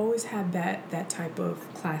 you've always had that type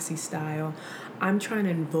of classy style. I'm trying to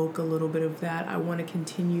invoke a little bit of that. I want to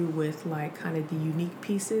continue with like kind of the unique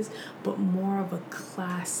pieces, but more of a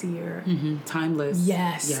classier, timeless.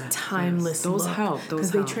 Yes, timeless. Those look, help. Those because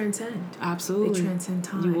help. they transcend. Absolutely. They transcend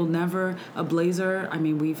time. You will never a blazer. I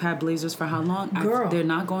mean, we've had blazers for how long? Girl, they're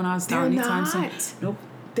not going out of style anytime soon. Nope.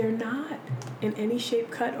 They're not in any shape,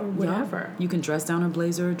 cut, or whatever. Yeah. You can dress down a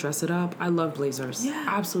blazer, dress it up. I love blazers. Yeah.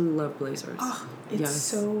 Absolutely love blazers. Oh, it's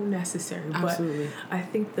so necessary. Absolutely. But I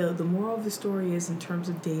think the moral of the story is in terms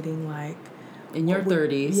of dating, like in your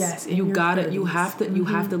 30s, yes, you got it. You have to you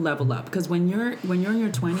have to level up because when you're in your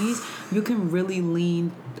 20s, you can really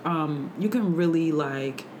lean. You can really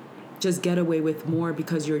like just get away with more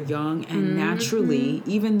because you're young and naturally,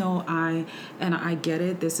 even though I get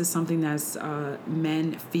it, this is something that's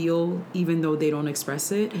men feel even though they don't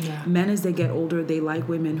express it. Yeah. Men as they get older, they like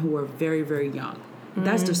women who are very, very young.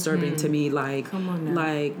 That's disturbing to me. Like,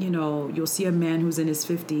 you know, you'll see a man who's in his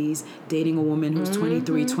 50s dating a woman who's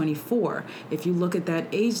 23, 24. If you look at that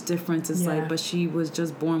age difference, it's like, but she was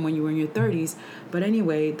just born when you were in your 30s. But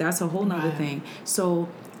anyway, that's a whole nother thing. So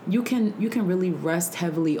you can really rest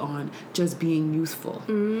heavily on just being youthful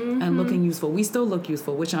and looking youthful. We still look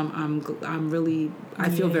youthful, which I'm really I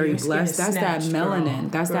feel very blessed. That's that melanin.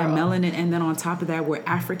 That's that melanin, and then on top of that, we're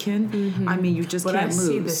African. I mean, you just can't lose. I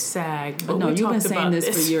see the sag. But no, you've been saying this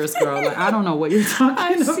for years, girl. Like, I don't know what you're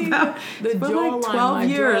talking about. The for jawline, like 12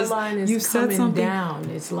 years, you said something down.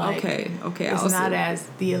 It's like okay. It's not as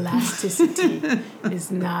the elasticity is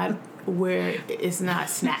not where it's not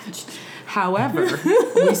snatched. However,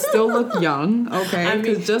 we still look young, okay? I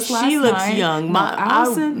mean, just last she looks night, young.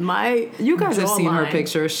 Allison, you guys have seen her jawline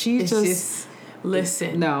picture. She just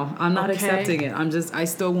listen. No, I'm not accepting it. I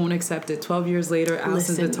still won't accept it. 12 years later,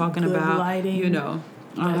 Allison's been talking about lighting, you know.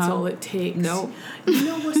 That's all it takes. Nope. You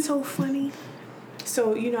know what's so funny?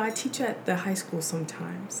 So, you know, I teach at the high school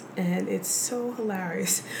sometimes, and it's so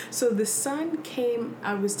hilarious. So the sun came,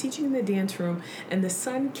 I was teaching in the dance room, and the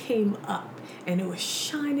sun came up, and it was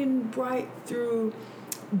shining bright through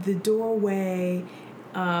the doorway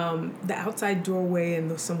the outside doorway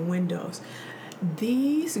and some windows.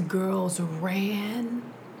 These girls ran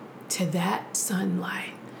to that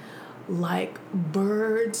sunlight like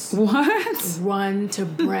birds run to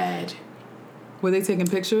bread. Were they taking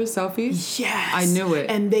pictures, selfies? Yes. I knew it.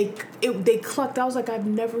 And they clucked. I was like, I've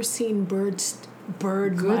never seen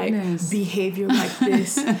bird-like behavior like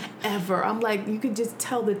this ever. I'm like, you could just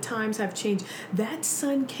tell the times have changed. That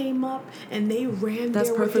sun came up and they ran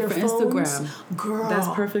there with their phones. Instagram. Girl. That's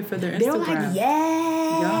perfect for their Instagram. They were like,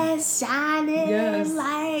 yes, shining, yes.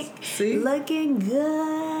 like, see? Looking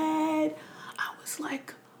good. I was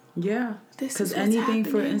like, yeah. This is because what's anything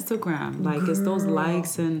happening. for Instagram. Like, it's those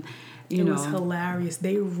likes and... It was hilarious.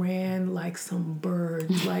 They ran like some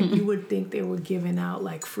birds. Like, you would think they were giving out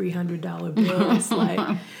like $300 bills.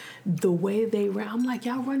 Like, the way they ran. I'm like,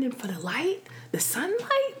 y'all running for the light? The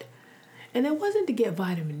sunlight? And it wasn't to get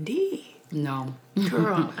vitamin D. No.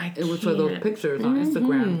 Girl, It was for those pictures on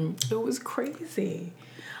Instagram. It was crazy.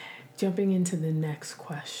 Jumping into the next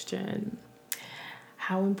question.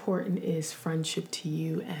 How important is friendship to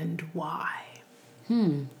you and why?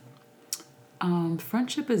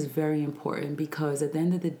 Friendship is very important because at the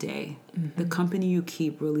end of the day, the company you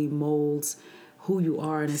keep really molds who you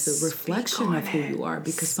are, and it's a reflection of who you are,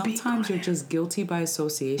 because sometimes you're just guilty by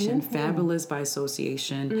association, fabulous by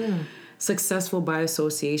association, successful by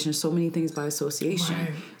association, so many things by association.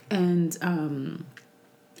 Right. And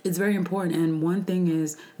it's very important. And one thing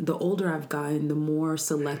is, the older I've gotten, the more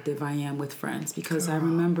selective I am with friends. Because I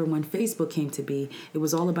remember when Facebook came to be, it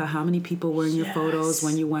was all about how many people were in your photos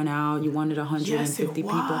when you went out. You wanted 150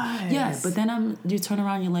 people. Yeah, but then you turn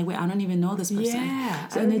around, you're like, wait, I don't even know this person. Yeah.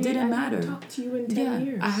 And it didn't matter. I haven't talked to you in 10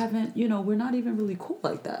 years. I haven't, we're not even really cool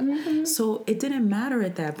like that. So it didn't matter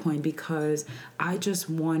at that point, because I just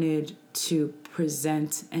wanted to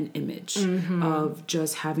present an image of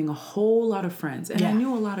just having a whole lot of friends. And I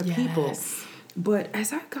knew a lot of people. But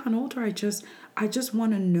as I've gotten older, I just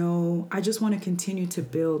want to know, I just want to continue to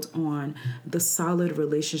build on the solid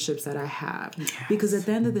relationships that I have. Because at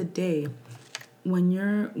the end of the day, when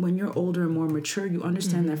you're older and more mature, you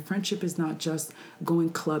understand that friendship is not just going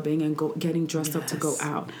clubbing and getting dressed up to go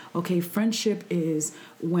out. Okay, friendship is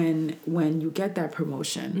when you get that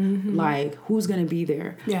promotion, like, who's going to be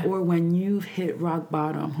there? Or when you've hit rock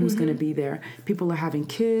bottom, who's going to be there? People are having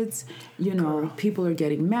kids, people are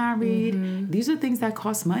getting married. These are things that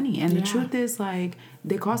cost money. And the truth is, like,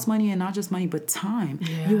 they cost money, and not just money, but time.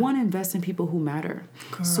 You want to invest in people who matter.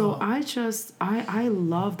 So I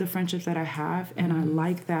love the friendships that I have, and I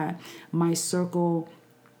like that my circle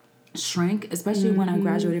shrank, especially when I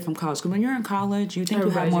graduated from college. Because when you're in college, you think you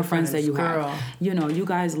have more friends than you have. You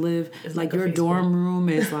guys live, like your dorm room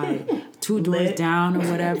is like 2 doors down or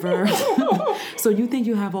whatever. So you think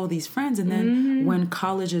you have all these friends, and then when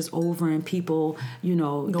college is over and people,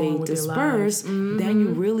 they disperse, then you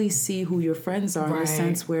really see who your friends are, in the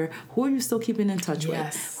sense where, who are you still keeping in touch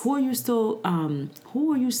with? Who are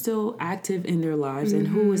you still active in their lives, and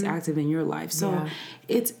who is active in your life? So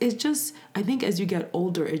it's just, I think as you get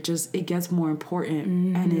older, it gets more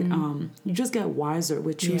important, and you just get wiser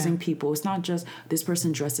with choosing people. It's not just this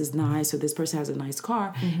person dresses nice or this person has a nice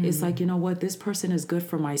car. It's like, you know what, this person is good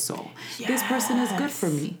for my soul. This person is good for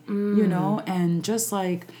me, and just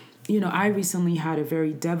like, I recently had a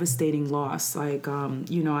very devastating loss. Like,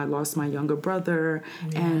 I lost my younger brother,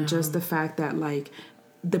 and just the fact that, like,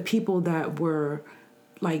 the people that were,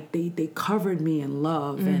 like, they covered me in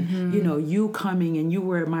love, and you coming, and you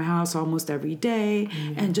were at my house almost every day,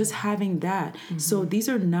 and just having that. So these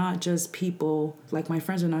are not just people, like, my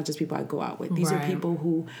friends are not just people I go out with. These are people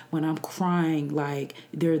who, when I'm crying, like,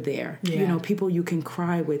 they're there. People you can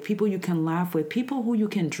cry with, people you can laugh with, people who you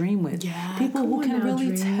can dream with, people who can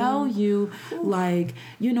really tell you, like,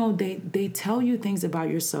 they tell you things about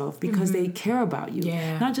yourself because they care about you.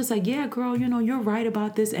 Not just like, yeah, girl, you're right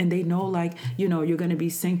about this, and they know, like, you're going to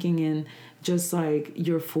be sinking in just like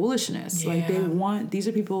your foolishness. Like, these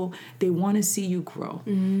are people, they want to see you grow,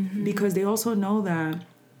 because they also know that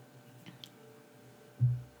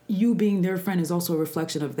you being their friend is also a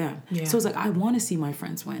reflection of them. So it's like, I want to see my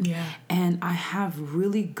friends win. And I have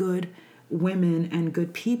really good women and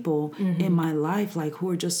good people in my life, like, who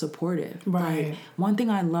are just supportive. Like, one thing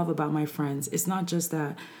I love about my friends, it's not just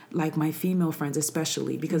that, like, my female friends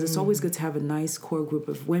especially, because it's always good to have a nice core group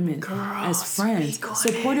of women as friends,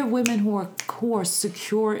 supportive women who are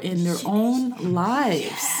secure in their own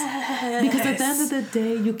lives. Because at the end of the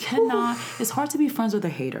day, you cannot, it's hard to be friends with a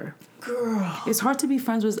hater. It's hard to be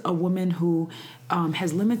friends with a woman who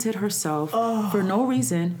has limited herself for no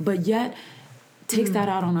reason, but yet takes that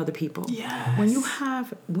out on other people. Yes. When you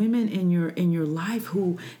have women in your life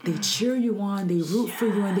who they cheer you on, they root for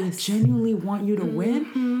you, and they genuinely want you to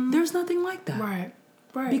win, there's nothing like that. Right.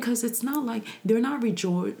 Right. Because it's not like they're not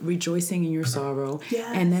rejoicing in your sorrow,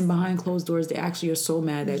 Yes. and then behind closed doors they actually are so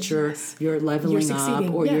mad that you're leveling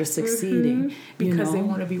up or you're succeeding because they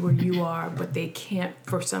want to be where you are, but they can't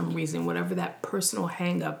for some reason, whatever that personal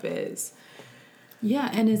hang up is. Yeah,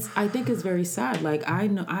 and I think it's very sad. Like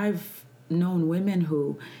I've known women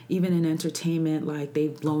who, even in entertainment, like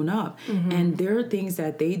they've blown up, and there are things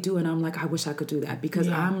that they do, and I'm like, I wish I could do that, because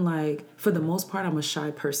I'm like, for the most part, I'm a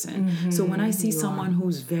shy person. So when I see someone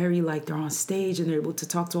who's very like, they're on stage and they're able to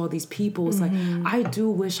talk to all these people, it's like, I do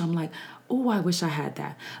wish, I'm like, oh, I wish I had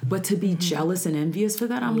that. But to be jealous and envious for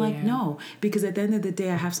that, I'm like, no, because at the end of the day,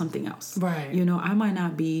 I have something else. Right. You know, I might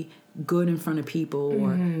not be good in front of people,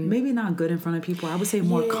 or maybe not good in front of people. I would say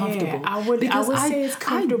more comfortable. I would say it's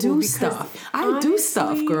comfortable. I do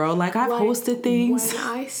stuff, girl. Like I've hosted things. When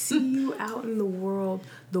I see you out in the world,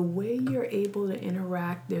 the way you're able to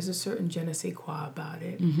interact, there's a certain je ne sais quoi about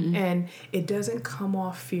it. And it doesn't come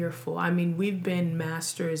off fearful. I mean, we've been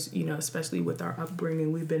masters, you know, especially with our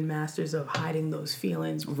upbringing, we've been masters of hiding those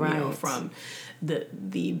feelings, you know, from the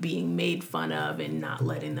being made fun of and not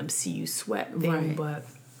letting them see you sweat thing. But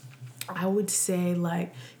I would say,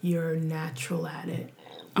 like, you're natural at it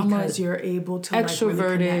because you're able to, extroverted. Like,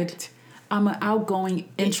 really connect. I'm an outgoing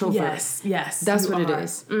introvert. Yes. That's what it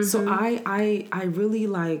is. So I really,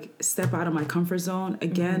 like, step out of my comfort zone.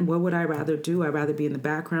 Again, what would I rather do? I'd rather be in the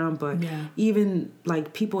background. But even,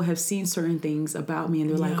 like, people have seen certain things about me, and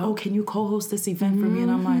they're like, oh, can you co-host this event for me?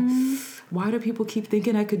 And I'm like, why do people keep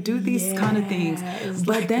thinking I could do these kind of things?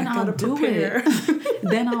 But like, then I'll do it.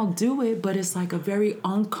 Then I'll do it, but it's like a very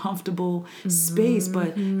uncomfortable space.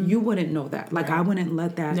 But you wouldn't know that. Like, I wouldn't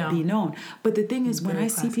let that be known. But the thing is, when I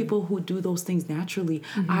see people who do those things naturally,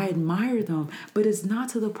 I admire them. But it's not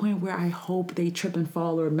to the point where I hope they trip and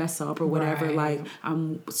fall or mess up or whatever. Like,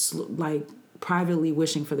 I'm like privately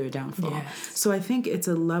wishing for their downfall. So I think it's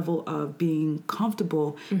a level of being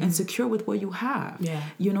comfortable and secure with what you have.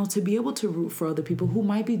 You know, to be able to root for other people who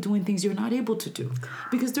might be doing things you're not able to do.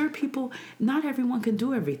 Because there are people, not everyone can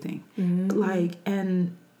do everything. Like,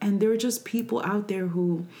 and there are just people out there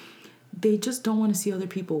who, they just don't want to see other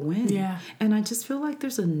people win. And I just feel like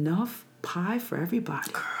there's enough pie for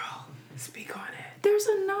everybody. Girl, speak on it. There's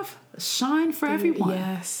enough shine for everyone.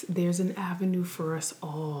 Yes, there's an avenue for us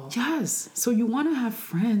all. Yes. So you want to have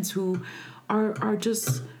friends who are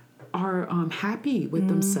happy with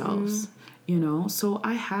themselves. You know, so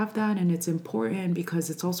I have that, and it's important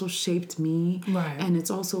because it's also shaped me. And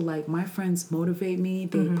it's also like, my friends motivate me,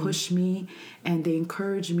 they push me, and they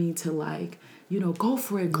encourage me to, like, you know, go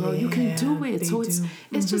for it, girl. You can do it. So it's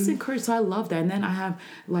just encouraged. So I love that. And then I have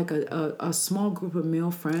like a small group of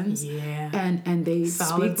male friends. And they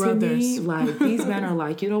Solid speak brothers. to me. Like, these men are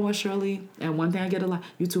like, you know what, Shirley? And one thing I get a lot,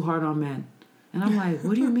 you too hard on men. And I'm like,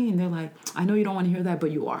 what do you mean? They're like, I know you don't want to hear that,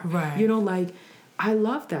 but you are. You know, like, I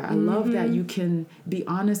love that. I love that you can be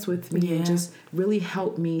honest with me and just really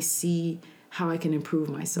help me see how I can improve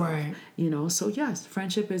myself. You know, so yes,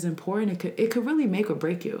 friendship is important. It could really make or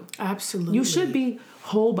break you. Absolutely. You should be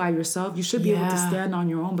whole by yourself. You should be able to stand on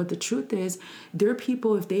your own. But the truth is, there are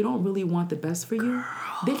people, if they don't really want the best for you,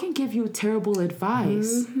 they can give you terrible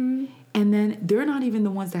advice. And then they're not even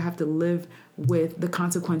the ones that have to live with the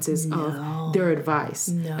consequences of their advice.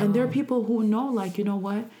 And there are people who know, like, you know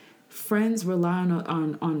what? Friends rely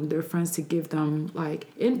on their friends to give them, like,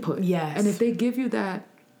 input. And if they give you that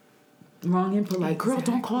wrong input, like, girl,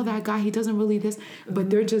 don't call that guy, he doesn't really this, but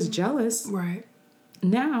they're just jealous.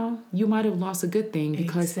 Now you might have lost a good thing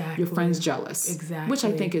because your friend's jealous. Which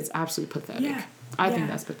I think is absolutely pathetic. I think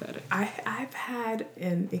that's pathetic. I've had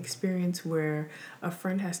an experience where a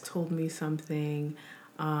friend has told me something,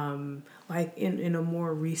 like in a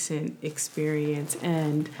more recent experience,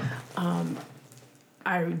 and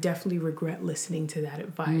I definitely regret listening to that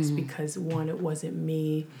advice because, one, it wasn't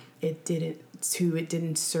me. It didn't. 2, it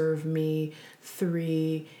didn't serve me.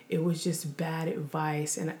 3, it was just bad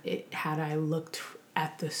advice. And had I looked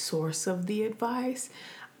at the source of the advice,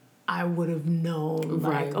 I would have known,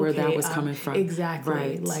 like, where that was coming from.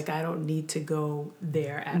 Exactly. Like, I don't need to go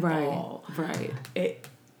there at all.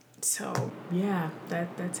 So yeah,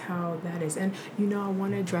 that's how that is. And you know, I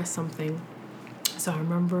want to address something. So I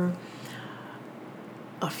remember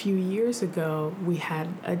a few years ago, we had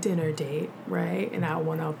a dinner date, right? And I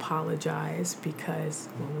want to apologize because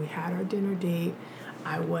when we had our dinner date,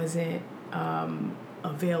 I wasn't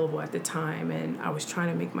available at the time, and I was trying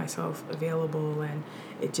to make myself available, and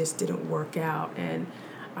it just didn't work out. And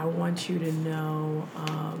I want you to know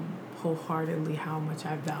wholeheartedly how much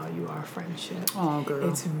I value our friendship. Oh, girl.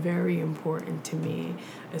 It's very important to me,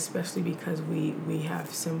 especially because we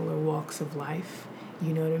have similar walks of life.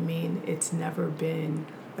 You know what I mean? It's never been,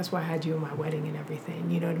 that's why I had you in my wedding and everything.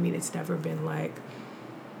 You know what I mean? It's never been like,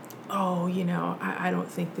 oh, you know, I don't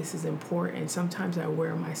think this is important. Sometimes I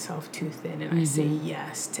wear myself too thin and I say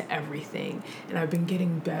yes to everything. And I've been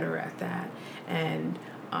getting better at that. And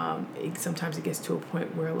sometimes it gets to a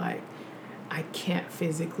point where, like, I can't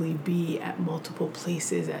physically be at multiple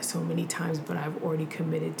places at so many times, but I've already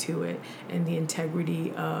committed to it. And the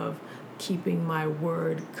integrity of keeping my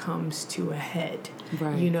word comes to a head.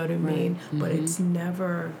 Right. You know what I mean? Mm-hmm. But it's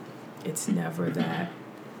never that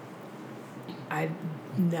I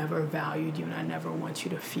never valued you and I never want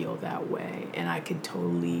you to feel that way. And I could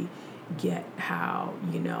totally get how,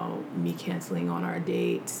 you know, me canceling on our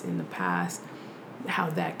dates in the past, how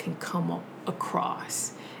that can come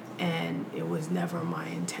across. And it was never my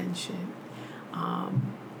intention. I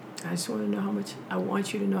just want you to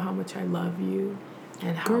know how much I love you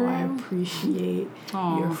and how Girl. I appreciate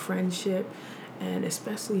your friendship. And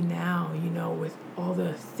especially now, you know, with all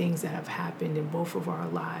the things that have happened in both of our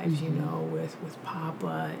lives, you know, with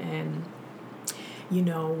Papa and, you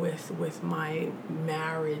know, with my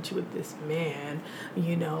marriage with this man,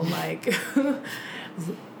 you know, like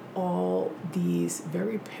all these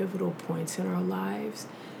very pivotal points in our lives.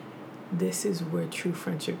 This is where true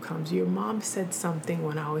friendship comes. Your mom said something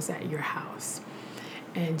when I was at your house,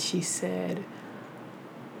 and she said,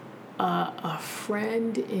 a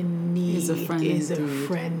friend in need is a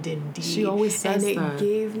friend indeed. She always says that. And it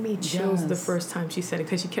gave me chills the first time she said it,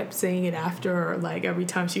 because she kept saying it after, like, every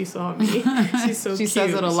time she saw me. She's so she cute.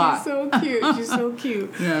 says it a lot. She's so cute. She's so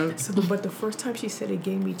cute. Yeah. But the first time she said it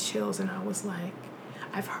gave me chills, and I was like,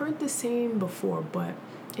 I've heard the same before, but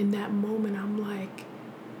in that moment, I'm like,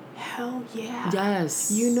 hell yeah.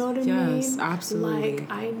 Yes. You know what I mean? Yes, absolutely.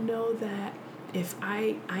 Like, I know that if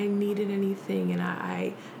I needed anything and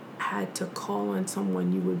I had to call on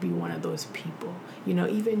someone, you would be one of those people. You know,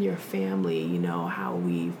 even your family, you know, how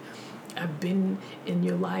I've been in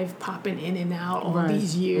your life popping in and out all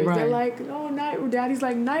these years. Right. They're like, oh, Daddy's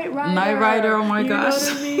like, Night Rider. Night Rider, oh my gosh. You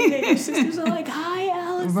know what I mean? And your sisters are like, hi,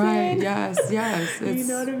 Allison. Right, yes. You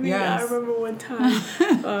know what I mean? Yes. I remember one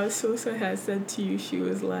time Sosa had said to you, she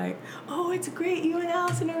was like, oh, it's great, you and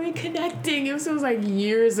Allison are reconnecting. It was like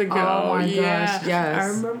years ago. Oh my gosh, yes. I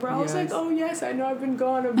remember I was like, oh yes, I know I've been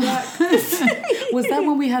gone and back. Was that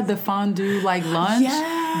when we had the fondue, like, lunch?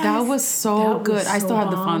 Yes. That was so good. I still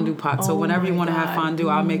have the fondue pot, so whenever you want to have fondue,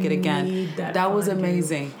 I'll make it again. That was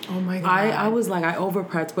amazing. Oh my God. I was like, I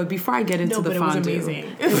over-prepped, but before I get into the fondue, it was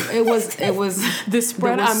amazing. it was the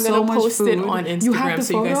spread. I'm gonna post it on Instagram. You have the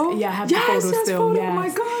so photo? You guys, I have the photo still. Photo. Yes. Oh my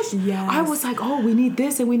gosh. Yes. I was like, oh, we need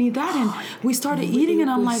this and we need that, and we started eating, and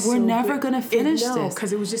I'm like, we're never gonna finish this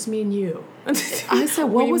because it was just me and you. I said,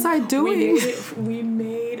 what was I doing? We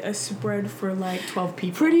made a spread for like 12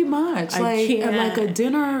 people. Pretty much, like a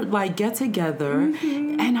dinner, like get together,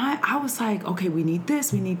 and I was like, okay, we need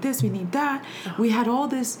this, we need this, we need that. We had all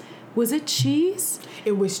this. Was it cheese?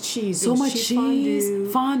 It was cheese. So much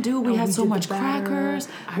cheese, fondue. We had so much crackers.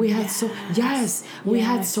 We had we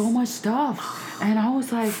had so much stuff, and I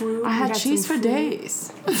was like, I had cheese for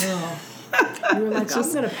days. You were like,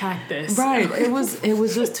 I'm gonna pack this. Right. It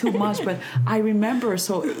was just too much. But I remember,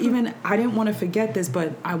 so even I didn't want to forget this,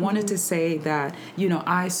 but I wanted to say that, you know,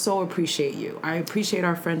 I so appreciate you. I appreciate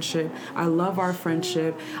our friendship. I love our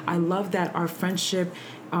friendship. I love that our friendship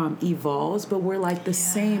evolves, but we're like the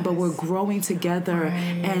same, but we're growing together,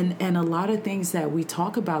 and a lot of things that we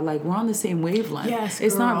talk about, like, we're on the same wavelength. Yes,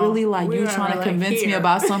 it's not really like you trying to convince me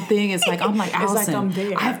about something. It's like, I'm like, Allison, I'm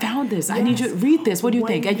there. I found this. I need you to read this. What do you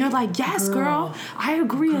think? And you're like, yes, girl, I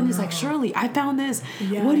agree. And it's like, Shirley, I found this.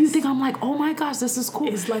 What do you think? I'm like, oh my gosh, this is cool.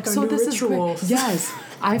 It's like so this ritual. Is great. Yes.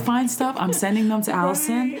 I find stuff, I'm sending them to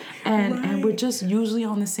Allison, and we're just usually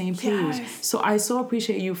on the same page. Yes. So I so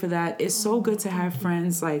appreciate you for that. It's so good to have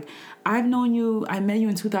friends. Like, I met you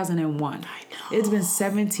in 2001. I know. It's been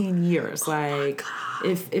 17 years. Like,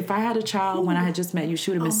 if I had a child when I had just met you,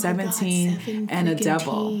 she would have been 17 and a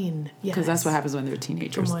devil. Because that's what happens when they're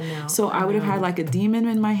teenagers. Come on now. So I would have had like a demon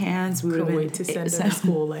in my hands. We would have been wait to send her to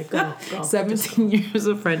school. Like, go. 17 years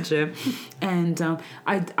of friendship. And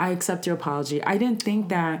I accept your apology. I didn't think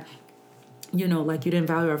that, you know, like, you didn't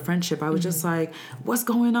value our friendship. I was just like, what's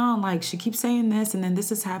going on? Like, she keeps saying this and then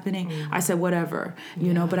this is happening. I said, whatever,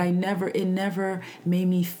 you know, but it never made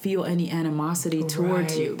me feel any animosity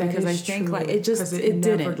towards you, because I think true. Like it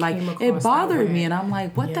didn't, like, it bothered me, and I'm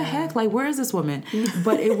like, what the heck? Like, where is this woman?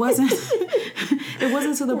 But it wasn't, It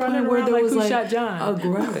wasn't to the Running point where around there like was who like shot John? a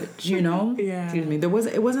grudge, you know? Yeah. Excuse me.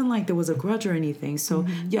 It wasn't like there was a grudge or anything. So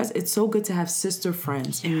yes, it's so good to have sister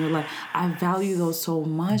friends in your life. I value those so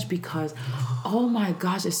much because, oh my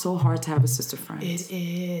gosh, it's so hard to have a sister friend. It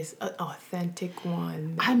is an authentic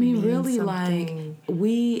one. I mean, really, something.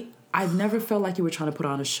 I've never felt like you were trying to put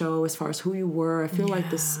on a show as far as who you were. I feel like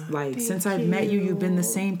this, like, since I've met you, you've been the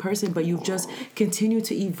same person, but you've just continued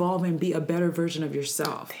to evolve and be a better version of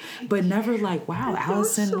yourself. But never like, wow,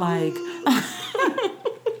 Allison, like,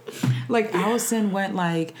 like Allison went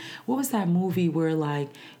like, what was that movie where like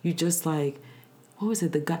you just like, what was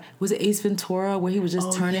it? The guy, was it Ace Ventura where he would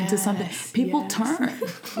just turn into something? People turn.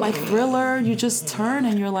 Like Thriller, you just turn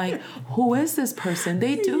and you're like, who is this person?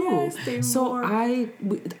 They do. Yes, that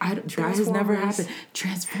has never happened.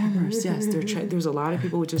 Transformers, yes. There's a lot of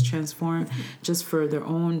people who just transform just for their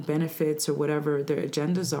own benefits or whatever their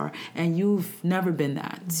agendas are. And you've never been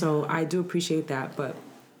that. So I do appreciate that.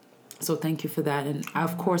 So thank you for that, and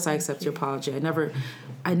of course I accept your apology.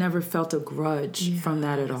 I never felt a grudge from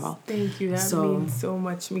that at all. Thank you. That means so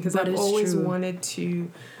much to me because I've always wanted to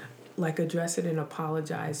like address it and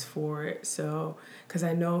apologize for it. So because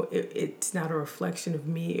I know it's not a reflection of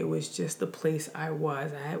me. It was just the place I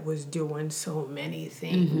was doing so many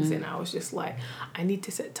things, and I was just like, I need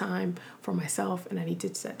to set time for myself, and I need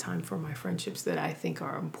to set time for my friendships that I think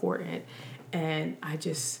are important. And I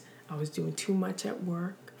was doing too much at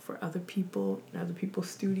work for other people in other people's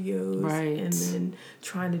studios, and then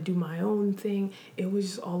trying to do my own thing. It was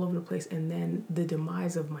just all over the place. And then the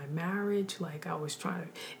demise of my marriage, like I was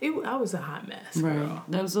I was a hot mess. Girl.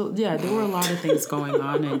 There were a lot of things going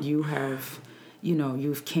on, and you have,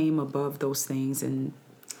 you've came above those things, and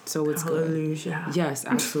so it's Hallelujah. Good. Yes,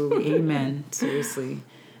 absolutely. Amen. Seriously.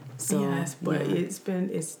 So, yes, but it's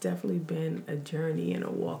definitely been a journey and a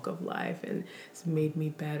walk of life, and it's made me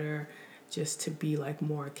better just to be like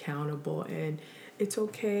more accountable. And it's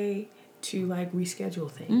okay to like reschedule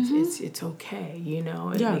things. It's okay,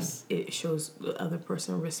 and it shows the other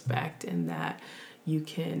person respect, and that you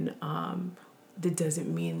can that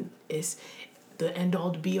doesn't mean it's the end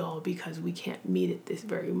all to be all because we can't meet at this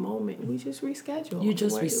very moment. We just reschedule. You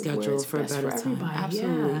just reschedule for a better time.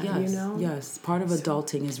 Absolutely, yes. Yes, part of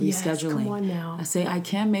adulting is rescheduling. Come on now. I say, I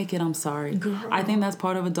can't make it, I'm sorry. Girl. I think that's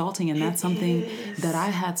part of adulting, and that's something that I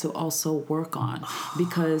had to also work on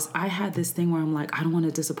because I had this thing where I'm like, I don't want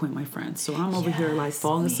to disappoint my friends. So I'm over here like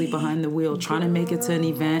falling asleep behind the wheel, trying to make it to an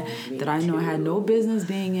event that I know I had no business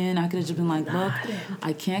being in. I could have just been like, look,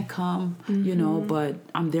 I can't come, but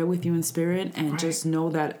I'm there with you in spirit, and just know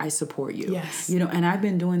that I support you. Yes. And I've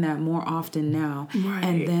been doing that more often now. Right.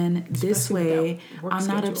 And then this way, I'm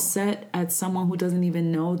not upset at someone who doesn't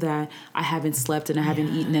even know that I haven't slept and I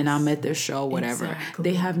haven't eaten and I'm at their show, whatever. Exactly.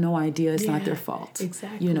 They have no idea. It's not their fault.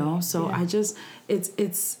 Exactly. So I just,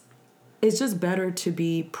 it's just better to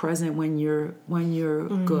be present when you're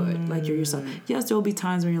good, like you're yourself. Yes, there will be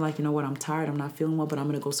times when you're like, you know what, I'm tired, I'm not feeling well, but I'm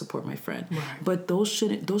gonna go support my friend. Right. But those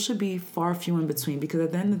should be far few in between, because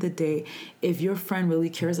at the end of the day, if your friend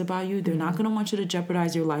really cares about you, they're not gonna want you to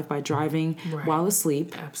jeopardize your life by driving while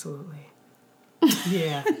asleep. Absolutely.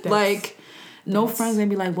 Yeah. No friends gonna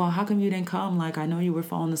be like, well, how come you didn't come? Like, I know you were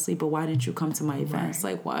falling asleep, but why didn't you come to my events?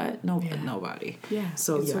 Like, what? Nobody. Yeah.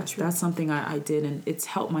 So yes, that's something I did, and it's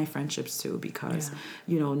helped my friendships too, because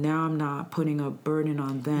now I'm not putting a burden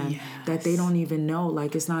on them that they don't even know.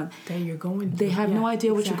 Like, it's not that you're going through. They have no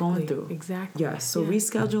idea what you're going through. Exactly. Yes. So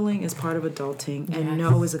rescheduling is part of adulting, and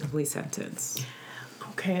no is a complete sentence.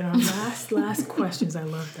 Okay, and our last questions. I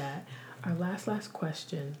love that. Our last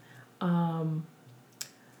question.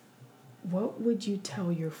 What would you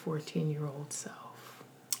tell your 14-year-old self?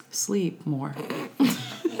 Sleep more.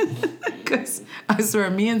 Because I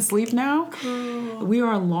swear, me and sleep now, girl.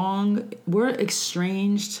 We're an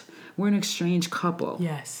estranged couple.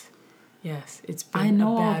 Yes. It's been I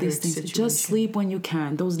know all these things. Situation. Just sleep when you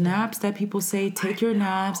can. Those naps that people say, take your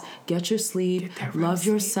naps, get your sleep, love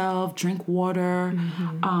yourself, drink water.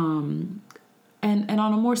 And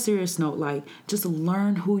on a more serious note, like, just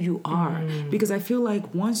learn who you are. Because I feel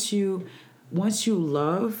like once you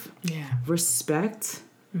love, respect,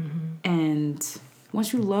 and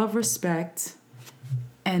once you love, respect,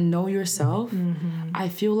 and know yourself, I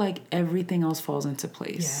feel like everything else falls into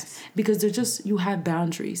place. Yes. Because you have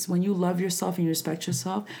boundaries. When you love yourself and you respect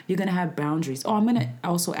yourself, you're going to have boundaries. Oh, I'm going to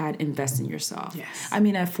also add invest in yourself. Yes. I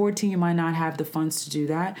mean, at 14, you might not have the funds to do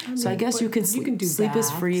that. So I guess you can do sleep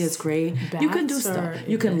is free. It's great. You can do stuff.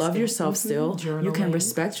 You can love yourself still. Journaling. You can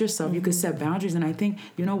respect yourself. You can set boundaries. And I think,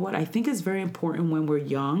 you know what? I think it's very important when we're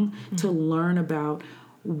young to learn about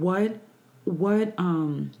what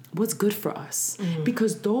what's good for us,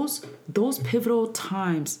 because those pivotal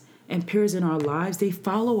times and periods in our lives, they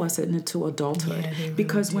follow us into adulthood. Yeah, they really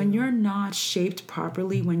because when do. you're not shaped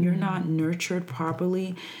properly, when you're not nurtured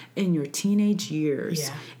properly in your teenage years,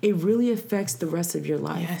 it really affects the rest of your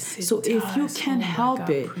life. Yes, it so if you does. can Oh my help God,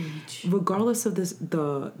 it, preach. regardless of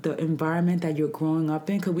the environment that you're growing up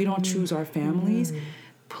in, because we don't choose our families,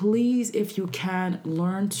 please, if you can,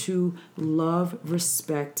 learn to love,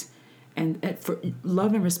 respect, and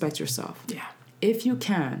respect yourself. Yeah. If you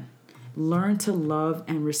can, learn to love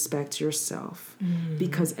and respect yourself,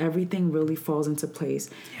 because everything really falls into place.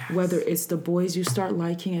 Yes. Whether it's the boys you start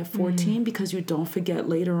liking at 14, because you don't forget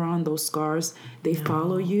later on those scars, they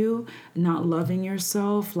follow you, not loving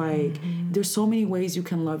yourself. Like, there's so many ways you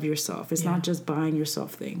can love yourself. It's not just buying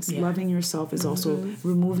yourself things. Yeah. Loving yourself is also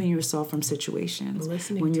removing yourself from situations.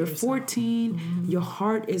 Listening when to you're yourself. 14, your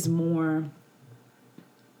heart is more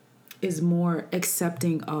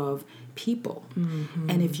accepting of people.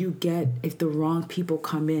 And if the wrong people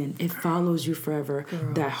come in, it follows you forever.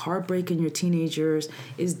 That heartbreak in your teenagers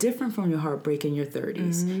is different from your heartbreak in your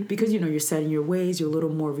 30s, because you're set in your ways, you're a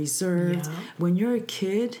little more reserved. When you're a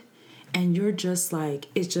kid and you're just like,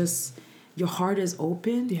 it's just, your heart is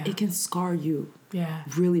open, it can scar you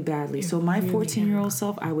really badly. So my 14-year-old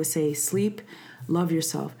self, I would say, sleep, love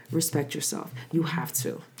yourself, respect yourself. You have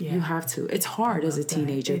to. You have to. It's hard as a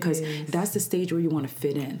teenager, because that's the stage where you want to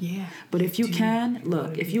fit in. Yeah. But if you can,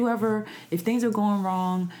 look, if things are going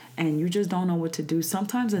wrong and you just don't know what to do,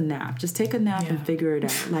 sometimes a nap. Just take a nap and figure it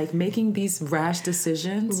out. Like, making these rash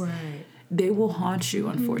decisions, they will haunt you,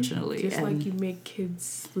 unfortunately. Just like you make kids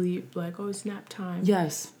sleep, like, oh, it's nap time.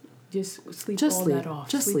 Yes. Just sleep that off.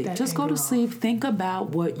 Just sleep. Just go to sleep. Think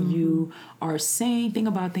about what you are saying. Think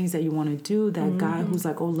about things that you want to do. That guy who's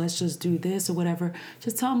like, oh, let's just do this or whatever.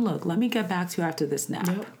 Just tell him, look, let me get back to you after this nap.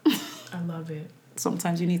 Yep. I love it.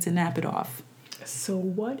 Sometimes you need to nap it off. So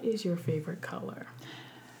what is your favorite color?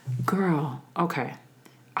 Girl, okay.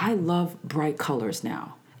 I love bright colors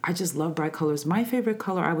now. I just love bright colors. My favorite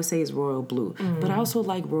color, I would say, is royal blue. But I also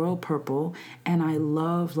like royal purple. And I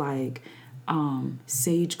love, like,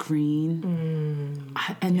 sage green,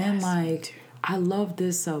 and then like I love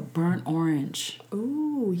this burnt orange.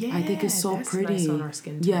 Ooh, yeah, I think it's so that's pretty. nice on our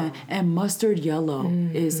skin tone. Yeah, and mustard yellow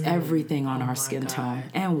is everything on our skin tone,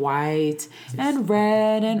 and white, and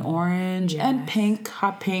red, and orange, and pink,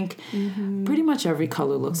 hot pink. Pretty much every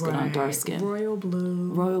color looks good on dark skin. Royal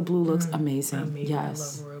blue. Royal blue looks amazing.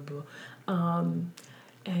 Yes. I love royal blue.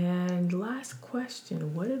 And last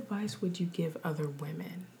question: what advice would you give other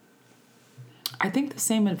women? I think the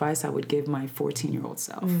same advice I would give my 14-year-old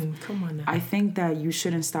self. Come on now. I think that you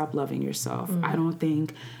shouldn't stop loving yourself. I don't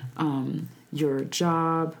think your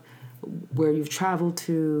job, where you've traveled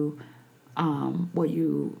to, what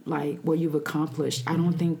you've accomplished, I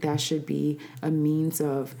don't think that should be a means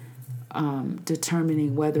of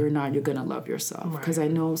determining whether or not you're going to love yourself. Because I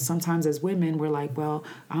know sometimes as women, we're like, well,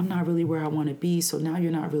 I'm not really where I want to be, so now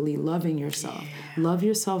you're not really loving yourself. Love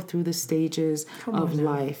yourself through the stages of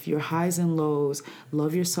life, your highs and lows.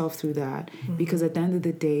 Love yourself through that. Because at the end of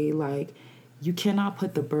the day, like, you cannot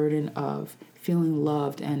put the burden of feeling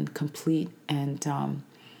loved and complete and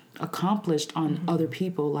accomplished on other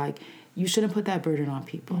people. Like, you shouldn't put that burden on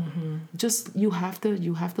people. Just you have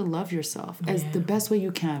to love yourself as the best way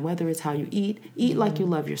you can, whether it's how you eat like you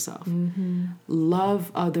love yourself.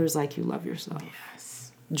 Love others like you love yourself.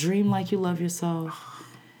 Yes. Dream like you love yourself.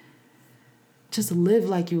 Just live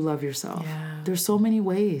like you love yourself. Yeah. There's so many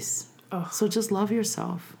ways. So just love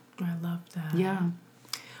yourself. I love that. Yeah.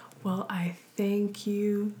 Well, I thank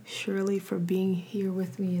you, Shirley, for being here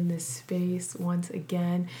with me in this space once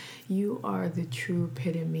again. You are the true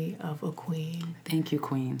epitome of a queen. Thank you,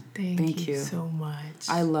 Queen. Thank you so much.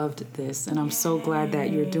 I loved this, and I'm so glad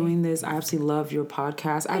that you're doing this. I absolutely love your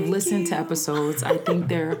podcast. I've listened to episodes. I think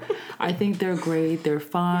they're great. They're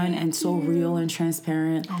fun and so real and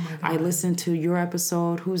transparent. Oh my God. I listened to your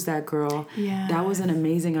episode, Who's That Girl? Yeah. That was an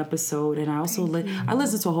amazing episode. And I also I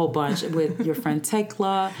listened to a whole bunch with your friend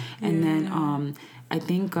Tekla, and then I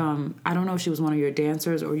think, I don't know if she was one of your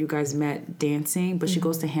dancers or you guys met dancing, but she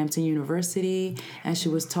goes to Hampton University, and she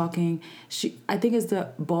was talking, I think it's the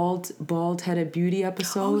bald-headed beauty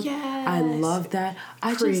episode. Oh, yes. I love that.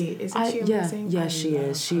 Isn't she amazing? Yeah, she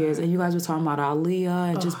is. And you guys were talking about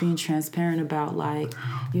Aaliyah and just being transparent about, like,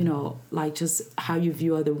 you know, like just how you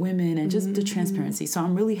view other women and just the transparency. So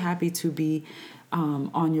I'm really happy to be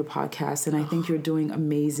on your podcast, and I think you're doing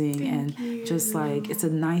amazing. And just like, it's a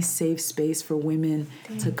nice safe space for women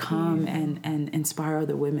to come and inspire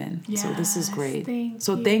other women. Yes, so this is great. Thank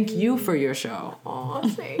Thank you for your show. Oh,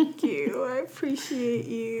 thank you. I appreciate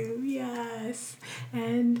you. Yes.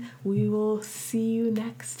 And we will see you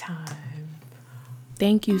next time.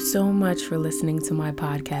 Thank you so much for listening to my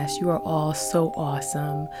podcast. You are all so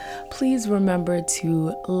awesome. Please remember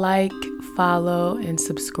to like, follow, and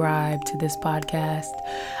subscribe to this podcast.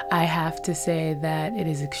 I have to say that it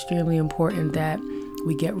is extremely important that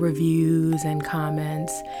we get reviews and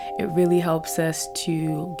comments. It really helps us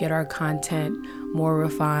to get our content more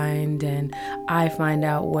refined, and I find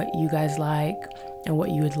out what you guys like and what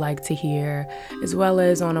you would like to hear, as well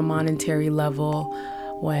as on a monetary level.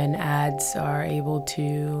 When ads are able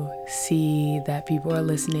to see that people are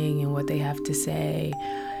listening and what they have to say,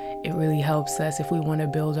 it really helps us if we want to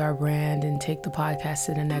build our brand and take the podcast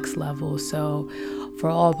to the next level. So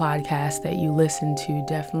for all podcasts that you listen to,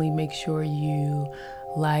 definitely make sure you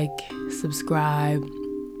like, subscribe,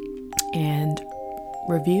 and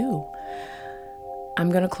review.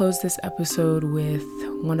 I'm going to close this episode with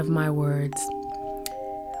one of my words.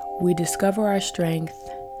 We discover our strength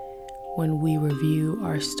when we review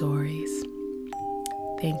our stories.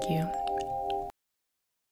 Thank you.